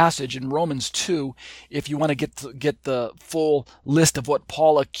whole passage in Romans 2 if you want to get the full list of what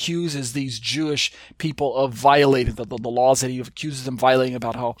Paul accuses these Jewish people of violating, the laws that he accuses them violating,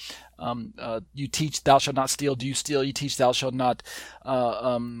 about how you teach thou shalt not steal. Do you steal? You teach thou shalt not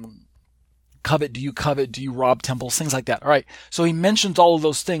covet. Do you covet? Do you rob temples? Things like that. All right. So he mentions all of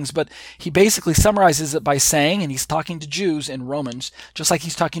those things, but he basically summarizes it by saying, and he's talking to Jews in Romans, just like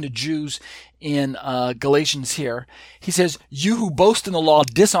he's talking to Jews in Galatians here. He says, "You who boast in the law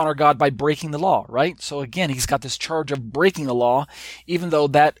dishonor God by breaking the law," right? So again, he's got this charge of breaking the law, even though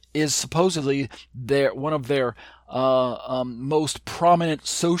that is supposedly one of their most prominent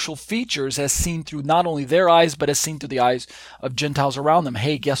social features as seen through not only their eyes, but as seen through the eyes of Gentiles around them.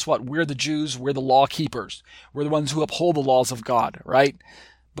 Hey, guess what? We're the Jews. We're the law keepers. We're the ones who uphold the laws of God, right?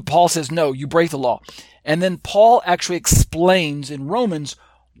 But Paul says, no, you break the law. And then Paul actually explains in Romans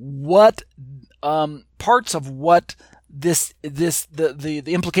what parts of what the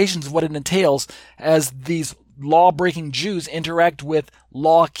implications of what it entails as these law-breaking Jews interact with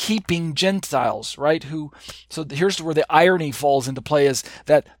law-keeping Gentiles, right? So here's where the irony falls into play, is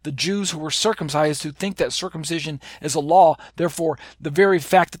that the Jews who were circumcised, who think that circumcision is a law, therefore the very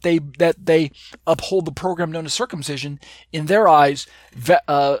fact that they uphold the program known as circumcision, in their eyes,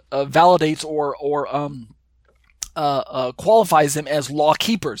 validates or qualifies them as law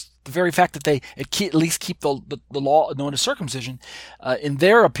keepers. The very fact that they at least keep the law known as circumcision, in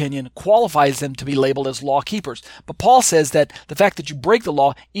their opinion, qualifies them to be labeled as law keepers. But Paul says that the fact that you break the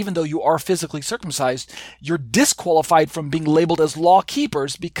law, even though you are physically circumcised, you're disqualified from being labeled as law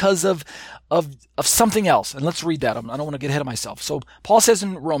keepers because of something else. And let's read that. I don't want to get ahead of myself. So Paul says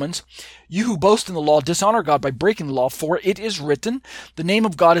in Romans, "You who boast in the law dishonor God by breaking the law, for it is written, the name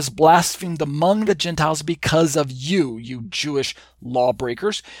of God is blasphemed among the Gentiles because of you, you Jewish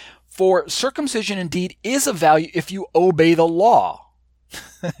lawbreakers. For circumcision indeed is of value if you obey the law."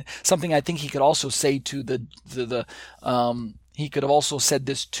 Something I think he could also say to he could have also said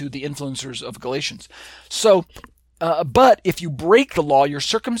this to the influencers of Galatians. So, but if you break the law, your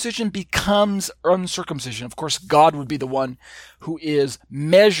circumcision becomes uncircumcision. Of course, God would be the one who is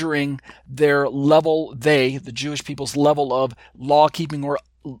measuring their level, the Jewish people's level of law keeping or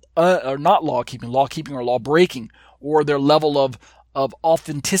not law keeping or law breaking, or their level of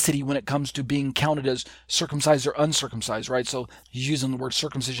authenticity when it comes to being counted as circumcised or uncircumcised, right? So he's using the word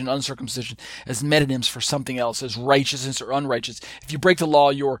circumcision, uncircumcision as metonyms for something else, as righteousness or unrighteous. If you break the law,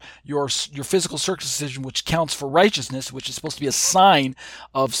 your physical circumcision, which counts for righteousness, which is supposed to be a sign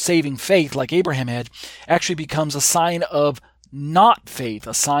of saving faith, like Abraham had, actually becomes a sign of not faith,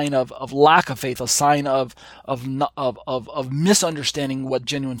 a sign of lack of faith, a sign of misunderstanding what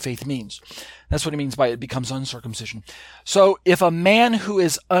genuine faith means. That's what it means by it becomes uncircumcision. So if a man who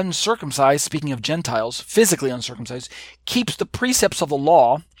is uncircumcised, speaking of Gentiles, physically uncircumcised, keeps the precepts of the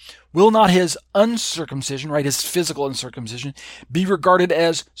law, will not his uncircumcision, right, his physical uncircumcision, be regarded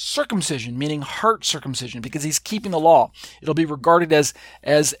as circumcision, meaning heart circumcision, because he's keeping the law? It'll be regarded as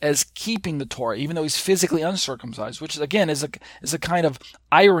keeping the Torah, even though he's physically uncircumcised, which again is a kind of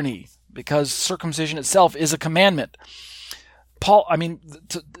irony, because circumcision itself is a commandment.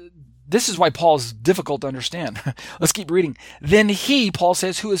 This is why Paul is difficult to understand. Let's keep reading. Then he, Paul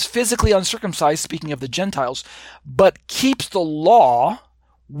says, who is physically uncircumcised, speaking of the Gentiles, but keeps the law,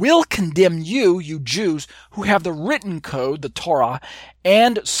 will condemn you Jews, who have the written code, the Torah,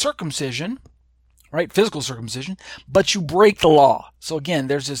 and circumcision, right, physical circumcision, but you break the law. So again,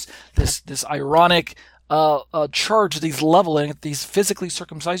 there's this ironic charge that he's leveling at these physically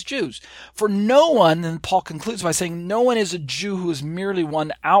circumcised Jews. For no one, and Paul concludes by saying, no one is a Jew who is merely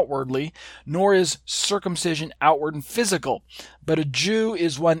one outwardly, nor is circumcision outward and physical. But a Jew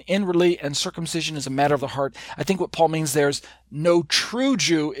is one inwardly, and circumcision is a matter of the heart. I think what Paul means there is no true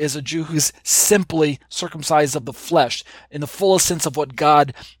Jew is a Jew who's simply circumcised of the flesh, in the fullest sense of what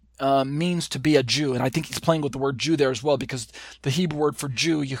God means to be a Jew. And I think he's playing with the word Jew there as well, because the Hebrew word for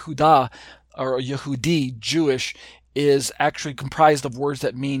Jew, Yehudah, or Yehudi, Jewish, is actually comprised of words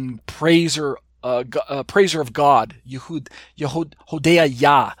that mean praiser of God. Hodea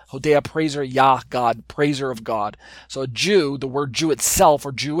Yah. Hodea, praiser, Yah, God, praiser of God. So a Jew, the word Jew itself,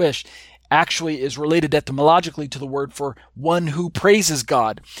 or Jewish, actually is related etymologically to the word for one who praises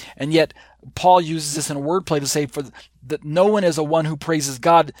God. And yet, Paul uses this in a wordplay to say that no one is a one who praises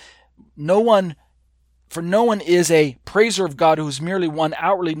God. For no one is a praiser of God who is merely one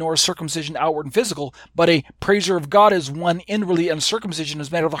outwardly, nor is circumcision outward and physical, but a praiser of God is one inwardly, and circumcision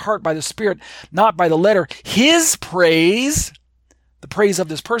is matter of the heart by the Spirit, not by the letter. His praise, the praise of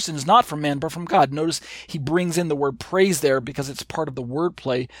this person, is not from man, but from God. Notice he brings in the word praise there because it's part of the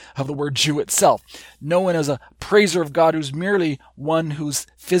wordplay of the word Jew itself. No one is a praiser of God who's merely one who's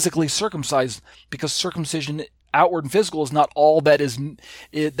physically circumcised, because circumcision, outward and physical, is not all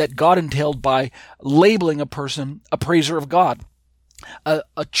that God entailed by labeling a person a praiser of God.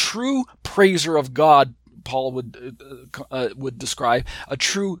 A true praiser of God, Paul would describe a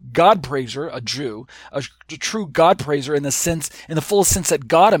true God praiser, a Jew, a true God praiser in the fullest sense that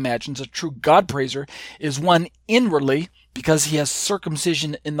God imagines. A true God praiser is one inwardly, because he has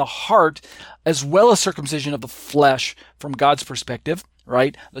circumcision in the heart as well as circumcision of the flesh from God's perspective,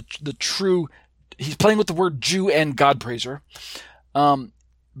 right? The true. He's playing with the word Jew and God praiser,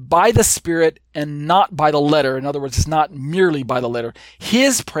 by the Spirit and not by the letter. In other words, it's not merely by the letter.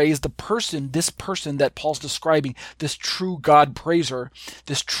 His praise, this person that Paul's describing, this true God praiser,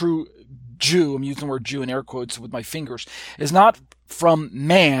 this true Jew, I'm using the word Jew in air quotes with my fingers, is not from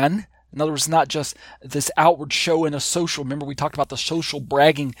man. In other words, not just this outward show in a social. Remember, we talked about the social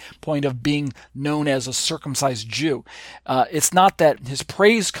bragging point of being known as a circumcised Jew. It's not that his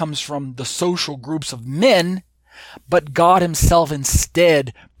praise comes from the social groups of men, but God himself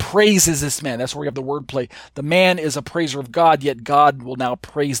instead praises this man. That's where we have the wordplay. The man is a praiser of God, yet God will now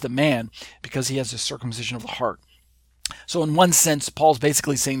praise the man because he has the circumcision of the heart. So in one sense, Paul's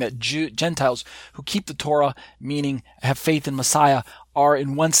basically saying that Gentiles who keep the Torah, meaning have faith in Messiah, are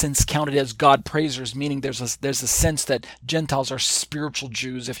in one sense counted as God praisers, meaning there's a sense that Gentiles are spiritual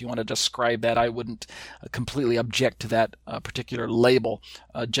Jews. If you want to describe that, I wouldn't completely object to that particular label,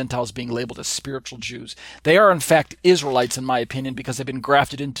 Gentiles being labeled as spiritual Jews. They are in fact Israelites, in my opinion, because they've been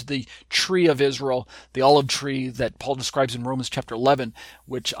grafted into the tree of Israel, the olive tree that Paul describes in Romans chapter 11,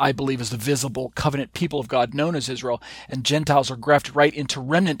 which I believe is the visible covenant people of God known as Israel, and Gentiles are grafted right into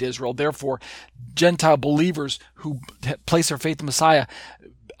remnant Israel. Therefore, Gentile believers who place their faith in Messiah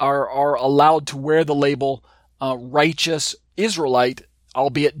are allowed to wear the label righteous Israelite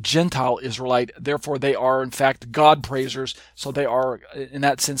albeit Gentile Israelite. Therefore, they are, in fact, God praisers. So they are, in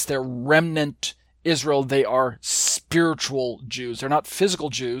that sense, they're remnant Israel. They are spiritual Jews. They're not physical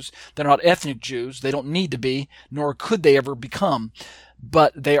Jews. They're not ethnic Jews. They don't need to be, nor could they ever become.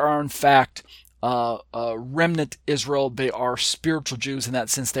 But they are, in fact, remnant Israel. They are spiritual Jews in that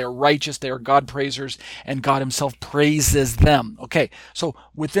sense. They are righteous. They are God praisers, and God himself praises them. Okay, so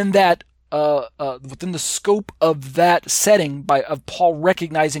within that, within the scope of that setting, of Paul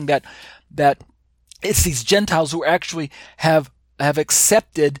recognizing that it's these Gentiles who actually have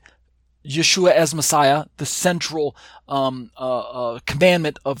accepted Yeshua as Messiah, the central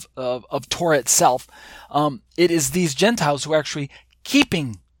commandment of Torah itself. It is these Gentiles who are actually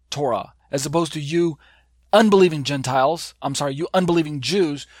keeping Torah, as opposed to you unbelieving Jews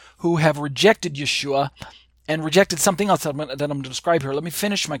who have rejected Yeshua and rejected something else that I'm going to describe here. Let me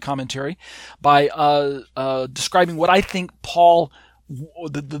finish my commentary by describing what I think Paul,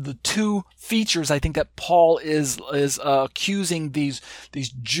 the two features I think that Paul is accusing these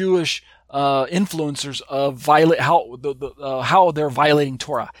Jewish influencers of how they're violating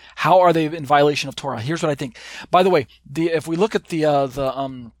Torah. How are they in violation of Torah? Here's what I think. By the way, if we look at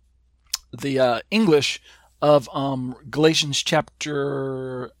the English of Galatians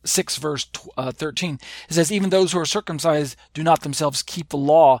chapter 6 verse 13, it says, even those who are circumcised do not themselves keep the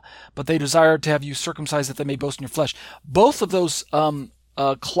law, but they desire to have you circumcised that they may boast in your flesh. Both of those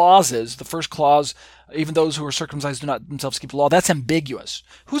clauses, the first clause, even those who are circumcised do not themselves keep the law, that's ambiguous.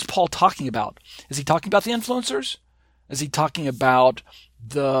 Who's Paul talking about? Is he talking about the influencers? Is he talking about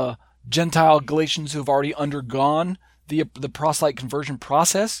the Gentile Galatians who have already undergone the proselyte conversion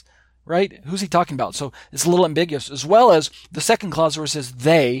process? Right? Who's he talking about? So it's a little ambiguous, as well as the second clause where it says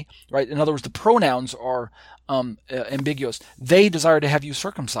they, right? In other words, the pronouns are ambiguous. They desire to have you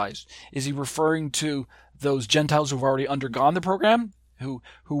circumcised. Is he referring to those Gentiles who've already undergone the program, who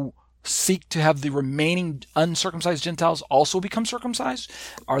seek to have the remaining uncircumcised Gentiles also become circumcised?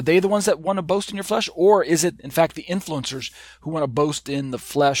 Are they the ones that want to boast in your flesh? Or is it, in fact, the influencers who want to boast in the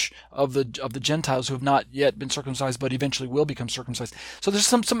flesh of the Gentiles who have not yet been circumcised but eventually will become circumcised? So there's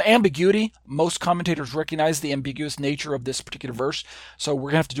some ambiguity. Most commentators recognize the ambiguous nature of this particular verse. So we're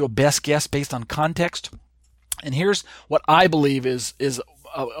going to have to do a best guess based on context. And here's what I believe is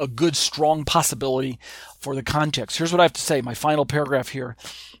a good, strong possibility for the context. Here's what I have to say, my final paragraph here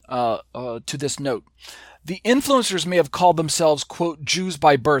to this note. The influencers may have called themselves, quote, Jews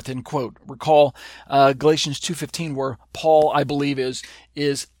by birth, end quote. Recall Galatians 2:15, where Paul, I believe,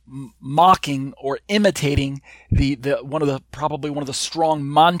 is mocking or imitating probably one of the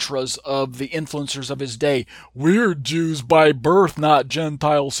strong mantras of the influencers of his day. We're Jews by birth, not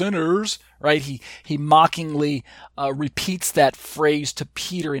Gentile sinners. Right? He mockingly repeats that phrase to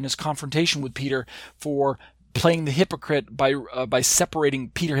Peter in his confrontation with Peter for playing the hypocrite by separating.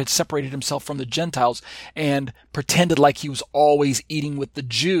 Peter had separated himself from the Gentiles and pretended like he was always eating with the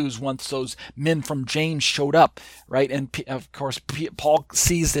Jews once those men from James showed up. Right? And of course, Paul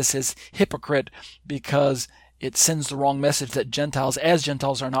sees this as hypocrite because it sends the wrong message that Gentiles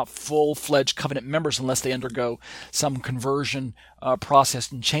are not full-fledged covenant members unless they undergo some conversion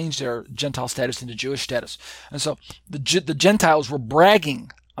process and change their Gentile status into Jewish status. And so the Gentiles were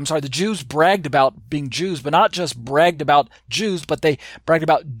bragging. The Jews bragged about being Jews, but not just bragged about Jews, but they bragged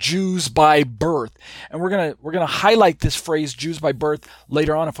about Jews by birth. And we're gonna highlight this phrase, Jews by birth,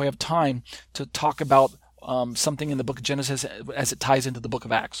 later on if we have time to talk about something in the book of Genesis as it ties into the book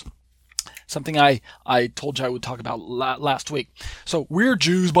of Acts. Something I told you I would talk about last week. So we're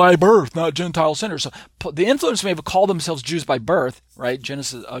Jews by birth, not Gentile sinners. So the influencers may have called themselves Jews by birth, right?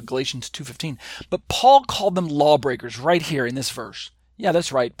 Galatians 2:15. But Paul called them lawbreakers right here in this verse. Yeah,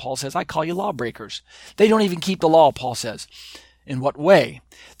 that's right. Paul says, I call you lawbreakers. They don't even keep the law, Paul says. In what way?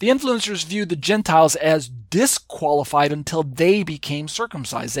 The influencers viewed the Gentiles as disqualified until they became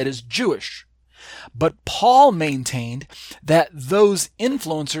circumcised, that is, Jewish. But Paul maintained that those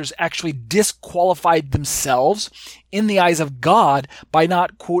influencers actually disqualified themselves in the eyes of God by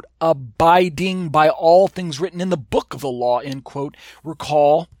not, quote, abiding by all things written in the book of the law, end quote.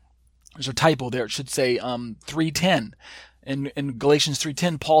 Recall, there's a typo there. It should say 3:10. In Galatians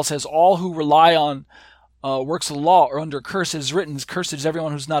 3:10, Paul says, all who rely on works of the law are under curse. It is written, cursed is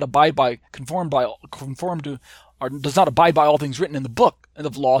everyone who does not conform to or does not abide by all things written in the book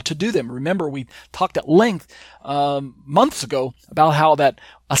of law to do them. Remember, we talked at length months ago about how that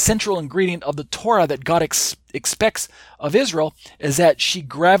a central ingredient of the Torah that God expects of Israel is that she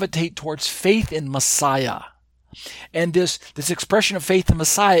gravitate towards faith in Messiah. And this expression of faith in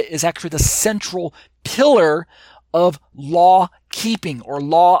Messiah is actually the central pillar of law keeping or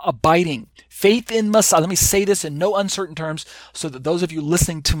law abiding. faith in Messiah. Let me say this in no uncertain terms so that those of you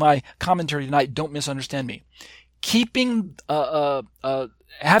listening to my commentary tonight don't misunderstand me.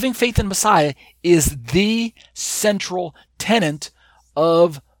 Having faith in Messiah is the central tenet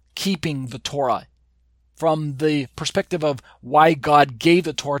of keeping the Torah. From the perspective of why God gave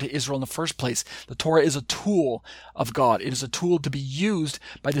the Torah to Israel in the first place. The Torah is a tool of God. It is a tool to be used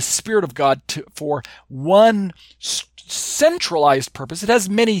by the Spirit of God for one centralized purpose. It has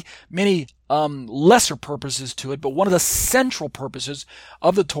many lesser purposes to it, but one of the central purposes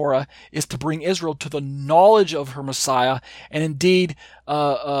of the Torah is to bring Israel to the knowledge of her Messiah, and indeed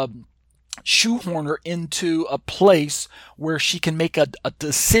shoehorn her into a place where she can make a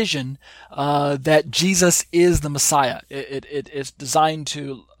decision that Jesus is the Messiah. It's designed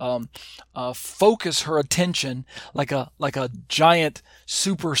to focus her attention like a giant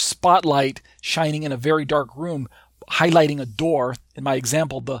super spotlight shining in a very dark room, highlighting a door. In my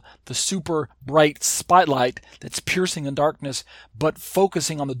example, the super bright spotlight that's piercing in darkness, but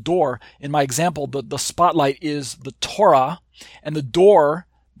focusing on the door. In my example, the spotlight is the Torah, and the door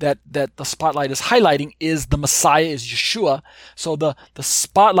that the spotlight is highlighting is the Messiah, is Yeshua. So the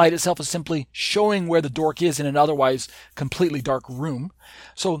spotlight itself is simply showing where the door is in an otherwise completely dark room.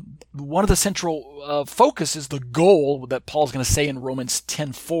 So one of the central focus is the goal that Paul's going to say in Romans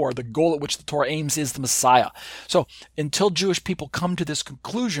 10:4. The goal at which the Torah aims is the Messiah. So until Jewish people come to this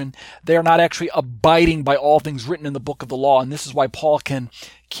conclusion, they are not actually abiding by all things written in the book of the law. And this is why Paul can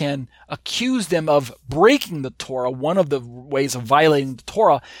accuse them of breaking the Torah. One of the ways of violating the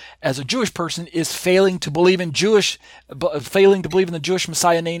Torah as a Jewish person is failing to believe in the Jewish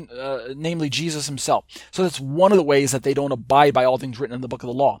Messiah, namely Jesus himself. So that's one of the ways that they don't abide by all things written in the book of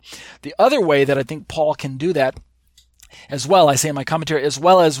the law. The other way that I think Paul can do that as well, I say in my commentary, as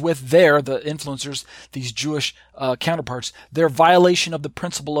well as with the influencers, these Jewish counterparts, their violation of the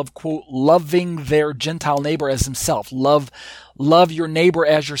principle of, quote, loving their Gentile neighbor as himself. Love your neighbor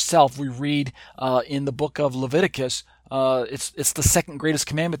as yourself. We read in the book of Leviticus. It's the second greatest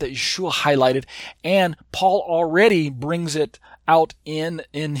commandment that Yeshua highlighted, and Paul already brings it out in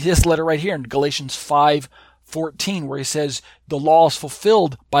his letter right here in Galatians 5:14, where he says the law is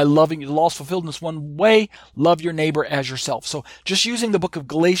fulfilled by loving. The law is fulfilled in this one way: love your neighbor as yourself. So just using the book of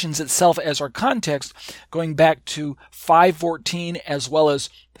Galatians itself as our context, going back to 5:14 as well as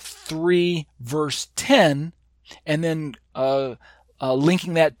 3 verse 10, and then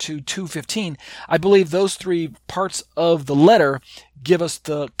linking that to 2:15, I believe those three parts of the letter give us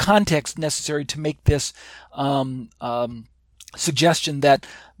the context necessary to make this suggestion that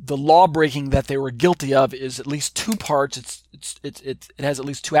the law breaking that they were guilty of is at least two parts. It has at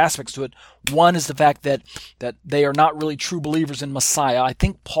least two aspects to it. One is the fact that they are not really true believers in Messiah. I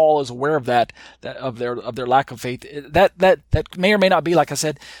think Paul is aware of that of their lack of faith. That may or may not be, like I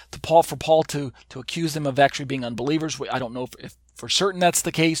said, for Paul to accuse them of actually being unbelievers. I don't know if for certain that's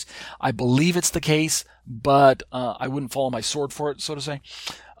the case. I believe it's the case, but I wouldn't fall on my sword for it, so to say.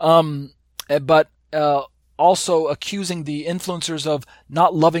 Also accusing the influencers of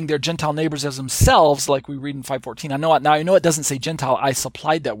not loving their Gentile neighbors as themselves, like we read in 5:14. I know it doesn't say Gentile. I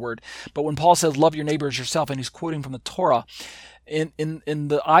supplied that word. But when Paul says love your neighbor as yourself, and he's quoting from the Torah, in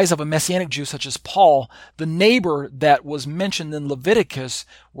the eyes of a Messianic Jew such as Paul, the neighbor that was mentioned in Leviticus,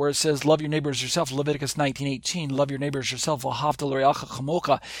 where it says love your neighbor as yourself, Leviticus 19:18, love your neighbor as yourself, v'ahavta l'reacha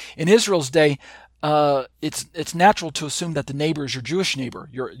chamocha. In Israel's day, it's natural to assume that the neighbor is your Jewish neighbor,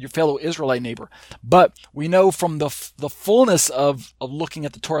 your fellow Israelite neighbor. But we know from the fullness of looking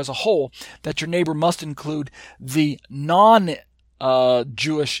at the Torah as a whole that your neighbor must include the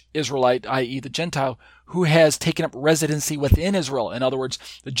non-Jewish Israelite, i.e. the Gentile, who has taken up residency within Israel. In other words,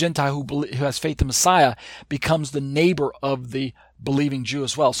 the Gentile who has faith in Messiah becomes the neighbor of the believing Jew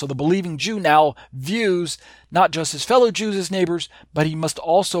as well. So the believing Jew now views not just his fellow Jews as neighbors, but he must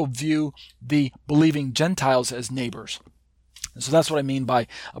also view the believing Gentiles as neighbors. And so that's what I mean by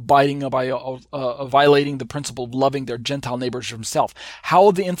violating the principle of loving their Gentile neighbors himself.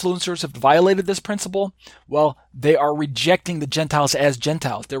 How the influencers have violated this principle? Well, they are rejecting the Gentiles as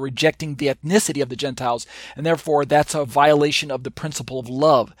Gentiles. They're rejecting the ethnicity of the Gentiles, and therefore that's a violation of the principle of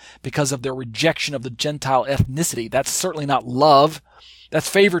love because of their rejection of the Gentile ethnicity. That's certainly not love. That's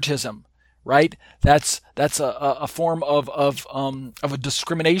favoritism. Right? That's a form of a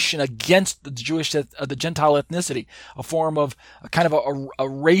discrimination against the the Gentile ethnicity, a form of a kind of a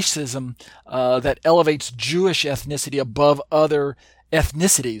racism that elevates Jewish ethnicity above other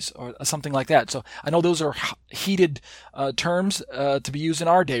ethnicities or something like that. So I know those are heated terms to be used in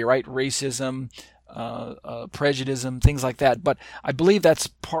our day, right? Racism, prejudice, things like that. But I believe that's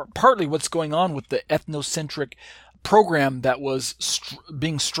partly what's going on with the ethnocentric program that was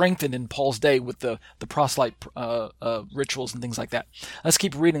being strengthened in Paul's day with the proselyte rituals and things like that. Let's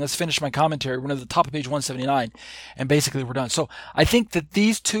keep reading. Let's finish my commentary. We're at the top of page 179, and basically we're done. So I think that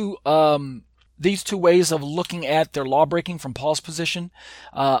these two ways of looking at their law breaking from Paul's position,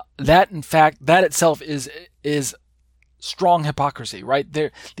 that itself is strong hypocrisy, right?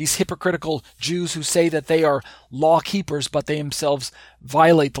 They're these hypocritical Jews who say that they are law keepers, but they themselves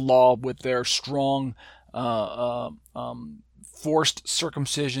violate the law with their strong forced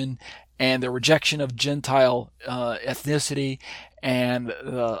circumcision and their rejection of Gentile ethnicity and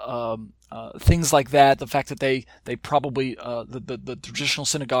things like that. The fact that they probably the traditional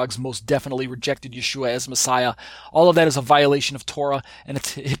synagogues most definitely rejected Yeshua as Messiah. All of that is a violation of Torah, and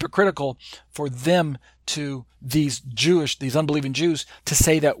it's hypocritical for them to these unbelieving Jews to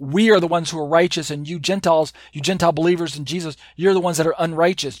say that we are the ones who are righteous, and you Gentile believers in Jesus, you're the ones that are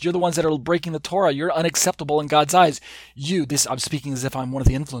unrighteous. You're the ones that are breaking the Torah. You're unacceptable in God's eyes. I'm speaking as if I'm one of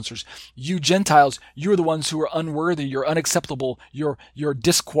the influencers. You Gentiles, you're the ones who are unworthy. You're unacceptable. You're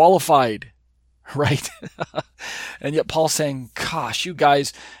disqualified. Right? And yet Paul's saying, gosh, you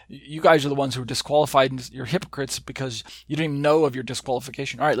guys are the ones who are disqualified, and you're hypocrites because you don't even know of your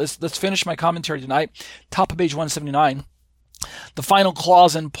disqualification. All right, let's finish my commentary tonight. Top of page 179. The final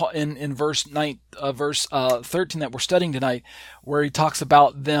clause in verse 13 that we're studying tonight, where he talks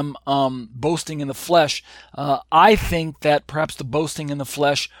about them boasting in the flesh. I think that perhaps the boasting in the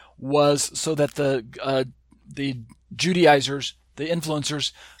flesh was so that the Judaizers, the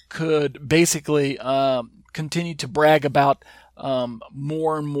influencers, could basically continue to brag about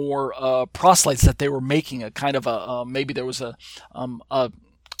more and more proselytes that they were making. A kind of maybe there was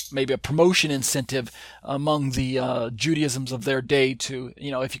maybe a promotion incentive among the Judaisms of their day to,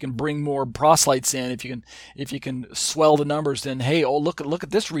 if you can bring more proselytes in, if you can swell the numbers, then hey, look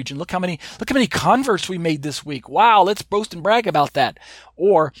at this region, look how many converts we made this week. Wow, let's boast and brag about that.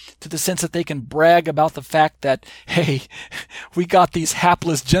 Or to the sense that they can brag about the fact that, hey, we got these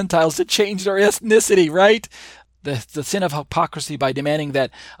hapless Gentiles to change their ethnicity, right? The sin of hypocrisy by demanding that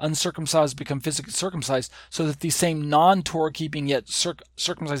uncircumcised become physically circumcised, so that these same non-Torah keeping yet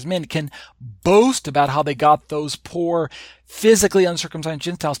circumcised men can boast about how they got those poor physically uncircumcised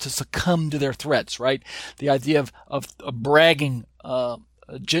Gentiles to succumb to their threats, right? The idea of bragging,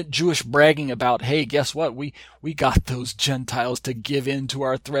 Jewish bragging about, hey, guess what? We got those Gentiles to give in to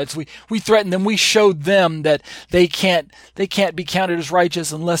our threats. We threatened them. We showed them that they can't be counted as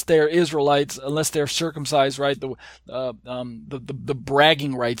righteous unless they're Israelites, unless they're circumcised, right? The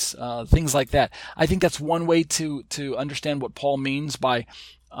bragging rights, things like that. I think that's one way to understand what Paul means by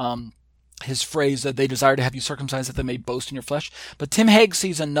his phrase that they desire to have you circumcised that they may boast in your flesh. But Tim Hegg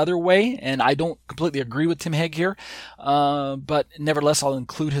sees another way, and I don't completely agree with Tim Hegg here, but nevertheless I'll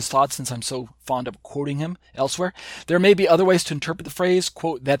include his thoughts since I'm so fond of quoting him elsewhere. There may be other ways to interpret the phrase,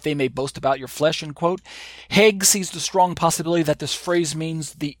 quote, that they may boast about your flesh, end quote. Hegg sees the strong possibility that this phrase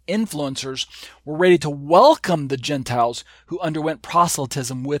means the influencers were ready to welcome the Gentiles who underwent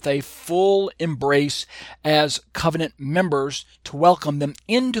proselytism with a full embrace as covenant members, to welcome them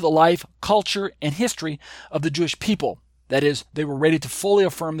into the life, culture, and history of the Jewish people. That is, they were ready to fully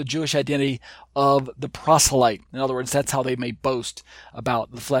affirm the Jewish identity of the proselyte. In other words, that's how they may boast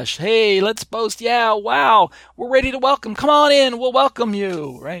about the flesh. Hey, let's boast. Yeah, wow, we're ready to welcome. Come on in, we'll welcome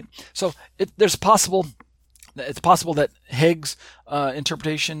you, right? So it's possible that Hegg's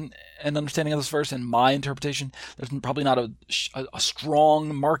interpretation and understanding of this verse and my interpretation, there's probably not a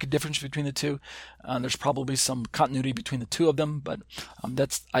strong marked difference between the two. There's probably some continuity between the two of them, but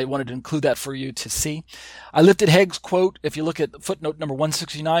I wanted to include that for you to see. I lifted Hegg's quote. If you look at footnote number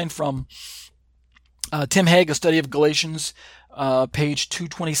 169 from Tim Hegg, A Study of Galatians, page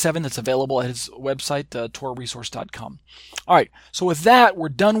 227, that's available at his website, TorahResource.com. All right, so with that, we're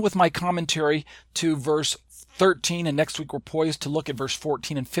done with my commentary to verse 13, and next week we're poised to look at verse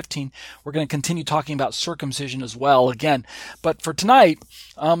 14 and 15. We're going to continue talking about circumcision as well again. But for tonight,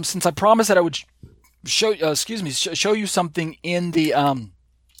 since I promised that I would show you something in the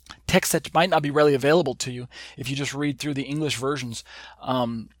text that might not be readily available to you if you just read through the English versions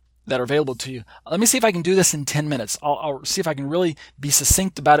that are available to you. Let me see if I can do this in 10 minutes. I'll see if I can really be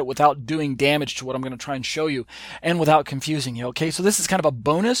succinct about it without doing damage to what I'm going to try and show you and without confusing you. Okay, so this is kind of a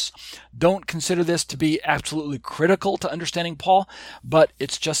bonus. Don't consider this to be absolutely critical to understanding Paul, but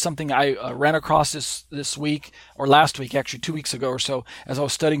it's just something I ran across this week, or last week actually, 2 weeks ago or so, as I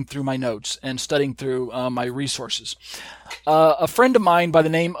was studying through my notes and studying through my resources. A friend of mine by the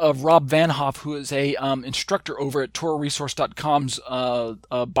name of Rob Van Hoff, who is a instructor over at TorahResource.com's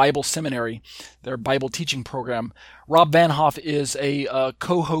Bible Bible Seminary, their Bible teaching program. Rob Van Hoff is a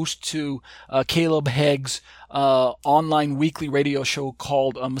co-host to Caleb Haig's online weekly radio show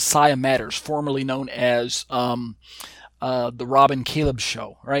called Messiah Matters, formerly known as the Rob and Caleb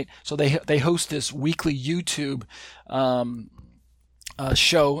Show, right? So they host this weekly YouTube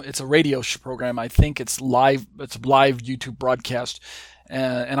show. It's a radio program. I think it's live. It's a live YouTube broadcast,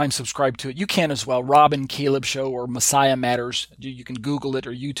 and I'm subscribed to it. You can as well. Rob and Caleb Show or Messiah Matters. You can Google it,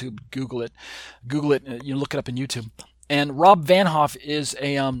 or YouTube Google it. You look it up in YouTube. And Rob Van Hoff is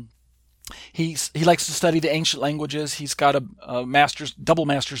a he likes to study the ancient languages. He's got a double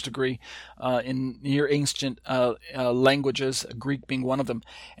master's degree in near ancient languages, Greek being one of them.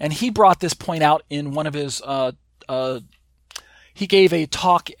 And he brought this point out in one of his. He gave a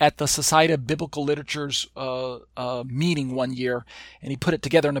talk at the Society of Biblical Literature's meeting one year, and he put it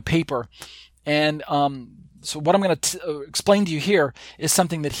together in a paper. And so what I'm going to explain to you here is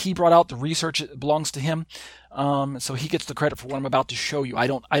something that he brought out. The research belongs to him, so he gets the credit for what I'm about to show you. I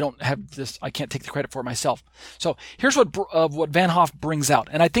don't have this. I can't take the credit for it myself. So here's what Van Hoff brings out,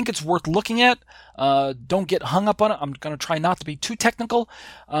 and I think it's worth looking at. Don't get hung up on it. I'm going to try not to be too technical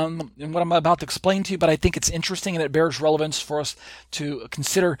in what I'm about to explain to you, but I think it's interesting and it bears relevance for us to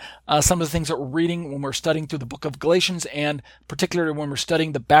consider some of the things that we're reading when we're studying through the book of Galatians, and particularly when we're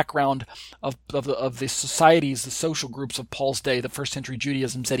studying the background of the societies, the social groups of Paul's day, the first century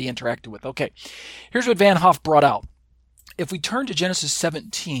Judaisms that he interacted with. Okay, here's what Van Hoff brought out. If we turn to Genesis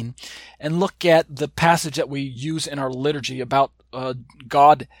 17 and look at the passage that we use in our liturgy about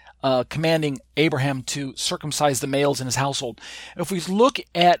God commanding Abraham to circumcise the males in his household. If we look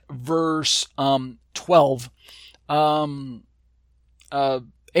at verse 12, God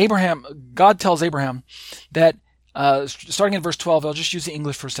tells Abraham that, starting in verse 12, I'll just use the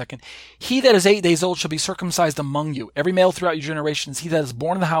English for a second. He that is 8 days old shall be circumcised among you. Every male throughout your generations, he that is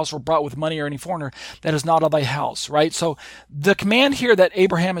born in the house or brought with money, or any foreigner that is not of thy house, right? So the command here that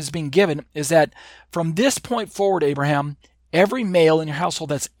Abraham is being given is that from this point forward, Abraham, every male in your household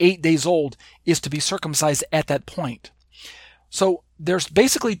that's 8 days old is to be circumcised at that point. So there's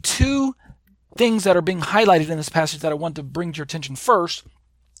basically two things that are being highlighted in this passage that I want to bring to your attention first.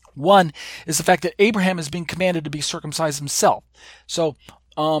 One is the fact that Abraham is being commanded to be circumcised himself. So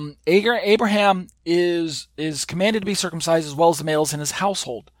Abraham is commanded to be circumcised as well as the males in his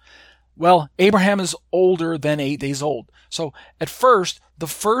household. Well, Abraham is older than 8 days old. So at first, the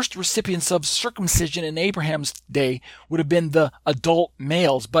first recipients of circumcision in Abraham's day would have been the adult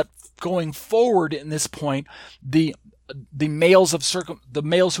males. But going forward in this point, the males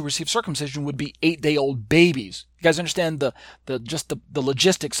who receive circumcision would be 8-day-old babies. You guys understand the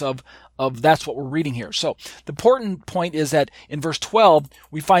logistics of that's what we're reading here. So the important point is that in verse 12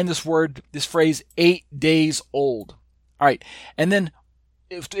 we find this phrase 8 days old. All right, and then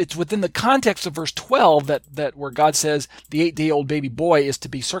if it's within the context of verse 12 that where God says the 8-day-old baby boy is to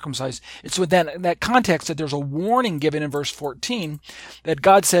be circumcised, it's within that context that there's a warning given in verse 14 that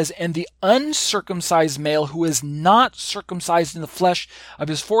God says, and the uncircumcised male who is not circumcised in the flesh of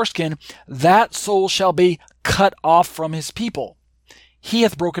his foreskin, that soul shall be cut off from his people. He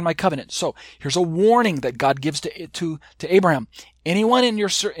hath broken my covenant. So here's a warning that God gives to Abraham. Anyone any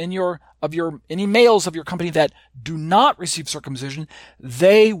males of your company that do not receive circumcision,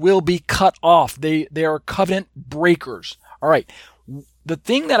 they will be cut off. They are covenant breakers. All right. The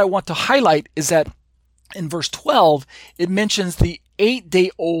thing that I want to highlight is that in verse 12, it mentions the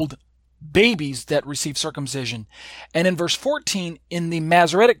 8-day-old babies that receive circumcision. And in verse 14, in the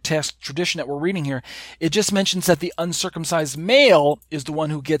Masoretic text tradition that we're reading here, it just mentions that the uncircumcised male is the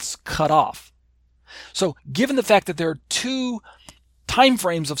one who gets cut off. So given the fact that there are two time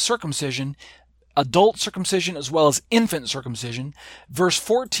frames of circumcision, adult circumcision as well as infant circumcision, verse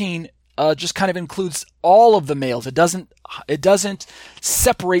 14 just kind of includes all of the males. It doesn't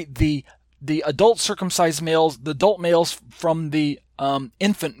separate the adult circumcised males, the adult males from the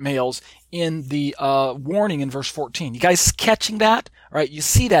infant males in the warning in verse 14. You guys catching that? All right, you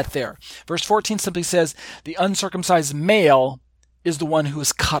see that there. Verse 14 simply says the uncircumcised male is the one who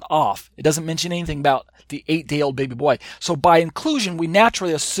is cut off. It doesn't mention anything about the 8-day-old baby boy. So by inclusion, we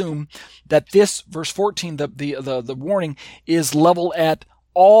naturally assume that this verse 14, the warning, is level at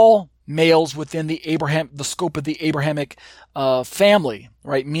all males within the scope of the Abrahamic family,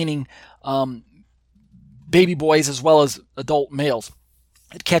 right? Meaning baby boys as well as adult males.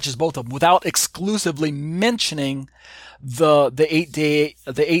 It catches both of them without exclusively mentioning the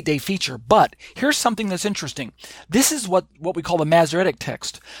 8-day feature. But here's something that's interesting. This is what we call the Masoretic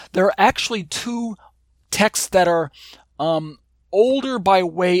text. There are actually two texts that are older by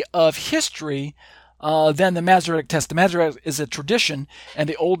way of history, than the Masoretic text. The Masoretic is a tradition, and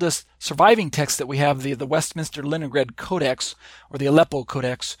the oldest surviving text that we have, the Westminster Leningrad Codex, or the Aleppo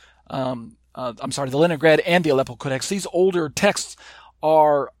Codex, the Leningrad and the Aleppo Codex. These older texts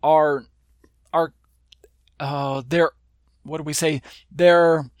are they're, what do we say?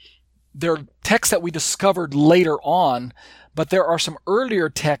 They're texts that we discovered later on, but there are some earlier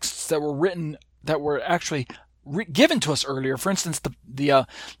texts that were written that were actually given to us earlier. For instance, the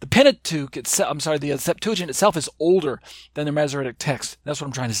Pentateuch itself, the Septuagint itself is older than the Masoretic text. That's what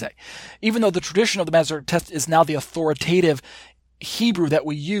I'm trying to say. Even though the tradition of the Masoretic text is now the authoritative Hebrew that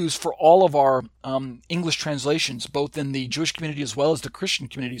we use for all of our English translations, both in the Jewish community as well as the Christian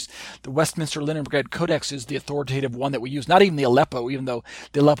communities. The Westminster Leningrad Codex is the authoritative one that we use, not even the Aleppo, even though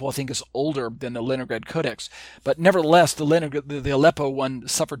the Aleppo I think is older than the Leningrad Codex. But nevertheless, the Aleppo one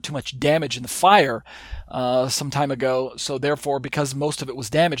suffered too much damage in the fire some time ago, so therefore, because most of it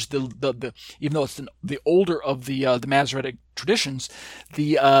was damaged, even though it's the older of the Masoretic traditions,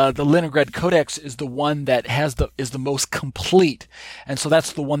 the Leningrad Codex is the one that is the most complete, and so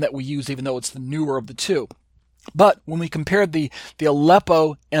that's the one that we use, even though it's the newer of the two. But when we compared the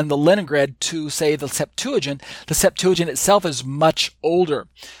Aleppo and the Leningrad to, say, the Septuagint itself is much older.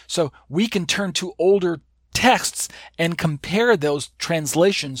 So we can turn to older texts and compare those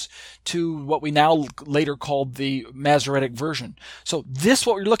translations to what we now later called the Masoretic version. So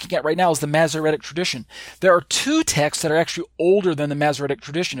what we're looking at right now is the Masoretic tradition. There are two texts that are actually older than the Masoretic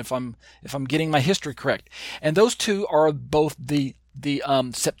tradition, if I'm getting my history correct. And those two are both the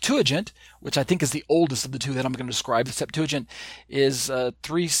Septuagint, which I think is the oldest of the two that I'm going to describe. The Septuagint is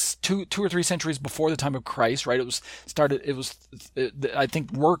two or three centuries before the time of Christ, right? I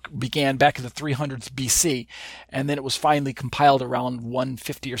think work began back in the 300s BC, and then it was finally compiled around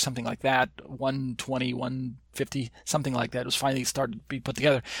 150 or something like that, 120, 150, something like that. It was finally started to be put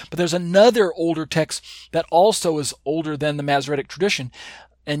together. But there's another older text that also is older than the Masoretic tradition,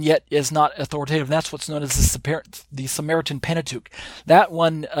 and yet is not authoritative. And that's what's known as the Samaritan Pentateuch. That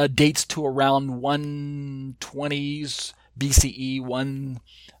one dates to around 120s BCE,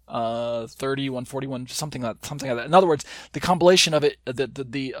 130, 141, something like that. In other words, the compilation of it,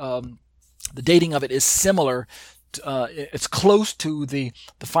 the dating of it is similar. It's close to the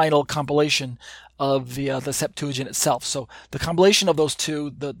final compilation of the Septuagint itself. So the compilation of those two,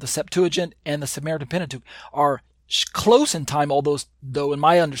 the Septuagint and the Samaritan Pentateuch, are close in time, though in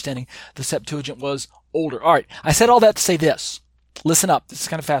my understanding, the Septuagint was older. All right, I said all that to say this. Listen up. This is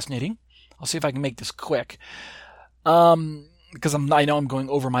kind of fascinating. I'll see if I can make this quick, because I know I'm going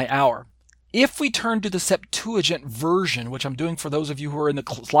over my hour. If we turn to the Septuagint version, which I'm doing for those of you who are in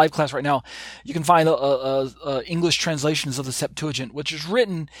the live class right now, you can find English translations of the Septuagint, which is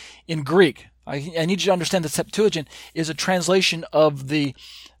written in Greek. I need you to understand that Septuagint is a translation of the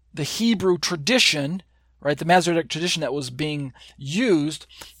Hebrew tradition, right, the Masoretic tradition that was being used,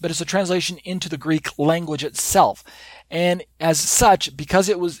 but it's a translation into the Greek language itself. And as such, because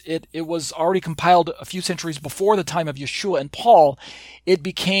it was already compiled a few centuries before the time of Yeshua and Paul, it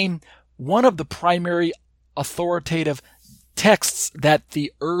became one of the primary authoritative texts that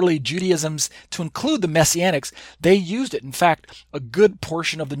the early Judaisms, to include the Messianics, they used it. In fact, a good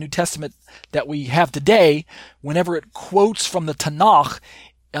portion of the New Testament that we have today, whenever it quotes from the Tanakh,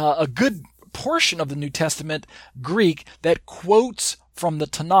 a good portion of the New Testament Greek that quotes from the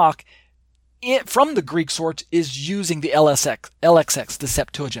Tanakh from the Greek source is using the LXX, the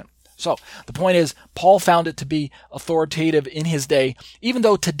Septuagint. So the point is, Paul found it to be authoritative in his day, even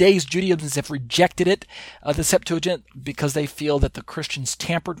though today's Judaisms have rejected it, the Septuagint, because they feel that the Christians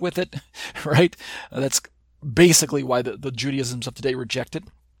tampered with it, right? That's basically why the Judaisms of today reject it.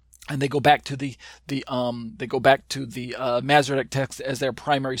 And they go back to the Masoretic text as their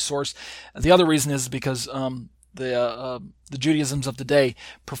primary source. The other reason is because the Judaisms of today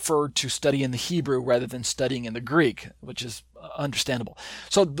prefer to study in the Hebrew rather than studying in the Greek, which is understandable.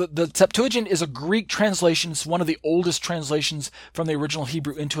 So the Septuagint is a Greek translation. It's one of the oldest translations from the original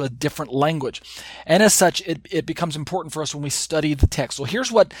Hebrew into a different language. And as such, it becomes important for us when we study the text. So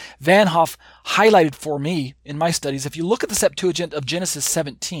here's what Van Hoff highlighted for me in my studies. If you look at the Septuagint of Genesis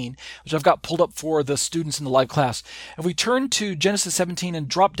 17, which I've got pulled up for the students in the live class, if we turn to Genesis 17 and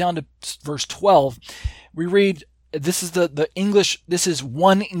drop down to verse 12, we read, this is this is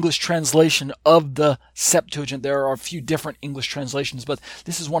one English translation of the Septuagint. There are a few different English translations, but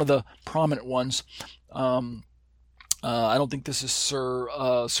this is one of the prominent ones. I don't think this is Sir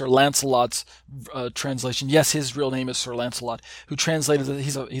Lancelot's translation. Yes, his real name is Sir Lancelot, who translated.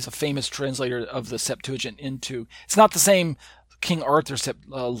 He's a famous translator of the Septuagint into. It's not the same King Arthur, Sir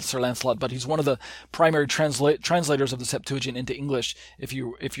Lancelot, but he's one of the primary translators of the Septuagint into English. If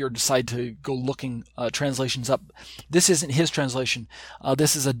you decide to go looking translations up, this isn't his translation.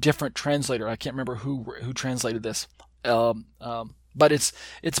 This is a different translator. I can't remember who translated this, but it's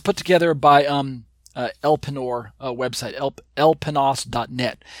put together by Elpenor website,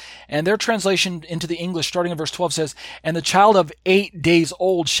 elpenos.net. And their translation into the English, starting in verse 12, says, "And the child of 8 days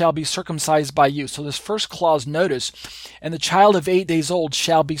old shall be circumcised by you." So this first clause, notice, "And the child of 8 days old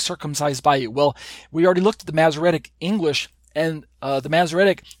shall be circumcised by you." Well, we already looked at the Masoretic English, and the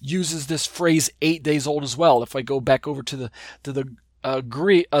Masoretic uses this phrase 8 days old as well. If I go back over to the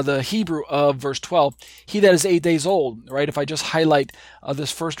Greek, the Hebrew of verse 12, "He that is 8 days old," right? If I just highlight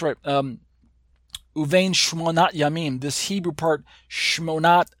this first right, Uvein Shmonat Yamim. This Hebrew part,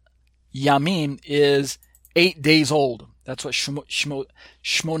 Shmonat Yamim, is 8 days old. That's what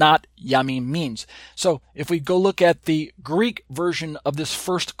Shmonat Yamim means. So if we go look at the Greek version of this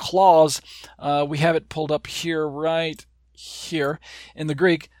first clause, we have it pulled up here, right here in the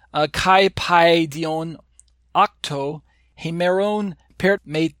Greek. Kai pai dion octo hemeron pert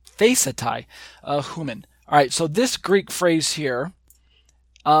me thesatai human. All right, so this Greek phrase here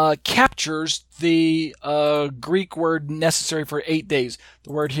captures the Greek word necessary for 8 days.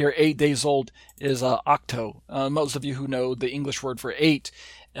 The word here, 8 days old, is octo. Most of you who know the English word for 8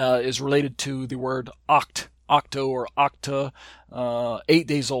 is related to the word octo or octa, 8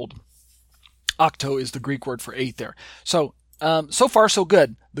 days old. Octo is the Greek word for 8 there. So far so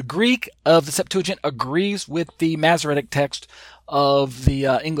good. The Greek of the Septuagint agrees with the Masoretic text of the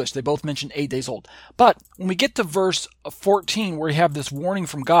English. They both mention 8 days old. But when we get to verse 14, where we have this warning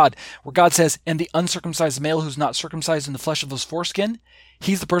from God, where God says, "And the uncircumcised male who's not circumcised in the flesh of his foreskin,"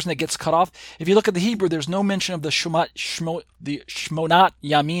 he's the person that gets cut off. If you look at the Hebrew, there's no mention of the Shmonat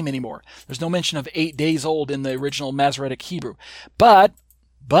Yamim anymore. There's no mention of 8 days old in the original Masoretic Hebrew. But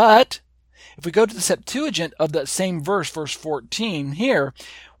if we go to the Septuagint of that same verse 14 here,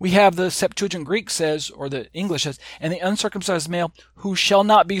 we have the Septuagint Greek says, or the English says, "And the uncircumcised male who shall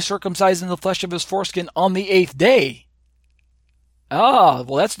not be circumcised in the flesh of his foreskin on the 8th day." Well,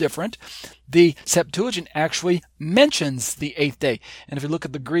 that's different. The Septuagint actually mentions the 8th day. And if you look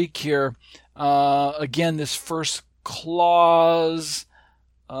at the Greek here, again, this first clause,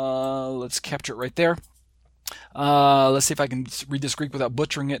 let's capture it right there. Let's see if I can read this Greek without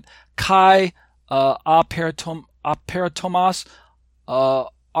butchering it. Kai aperatomos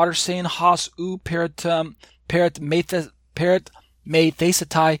arsein has u perit me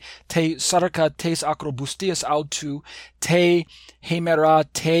thesatai te saraka tes acrobustias autu te hemera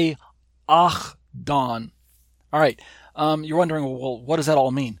te achdon. All right. You're wondering, well, what does that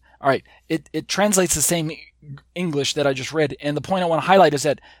all mean? All right. It translates the same English that I just read. And the point I want to highlight is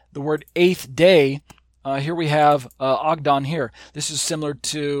that the word 8th day, here we have Ogdon here. This is similar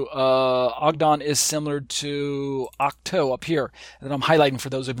to, Ogdon is similar to Octo up here that I'm highlighting for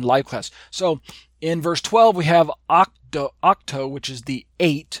those in live class. So in verse 12, we have Octo, which is the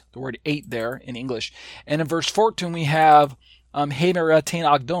 8, the word 8 there in English. And in verse 14, we have Hemeratain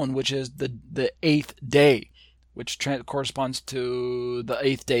Ogdon, which is the 8th day, which corresponds to the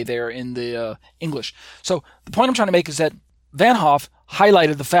 8th day there in the English. So the point I'm trying to make is that Van Hoff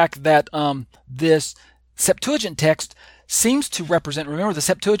highlighted the fact that this Septuagint text seems to represent, remember, the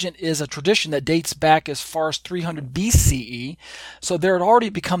Septuagint is a tradition that dates back as far as 300 BCE. So there had already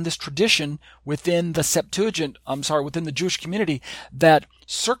become this tradition within the within the Jewish community that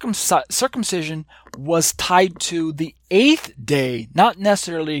circumcision was tied to the 8th day, not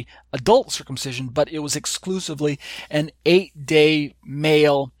necessarily adult circumcision, but it was exclusively an 8-day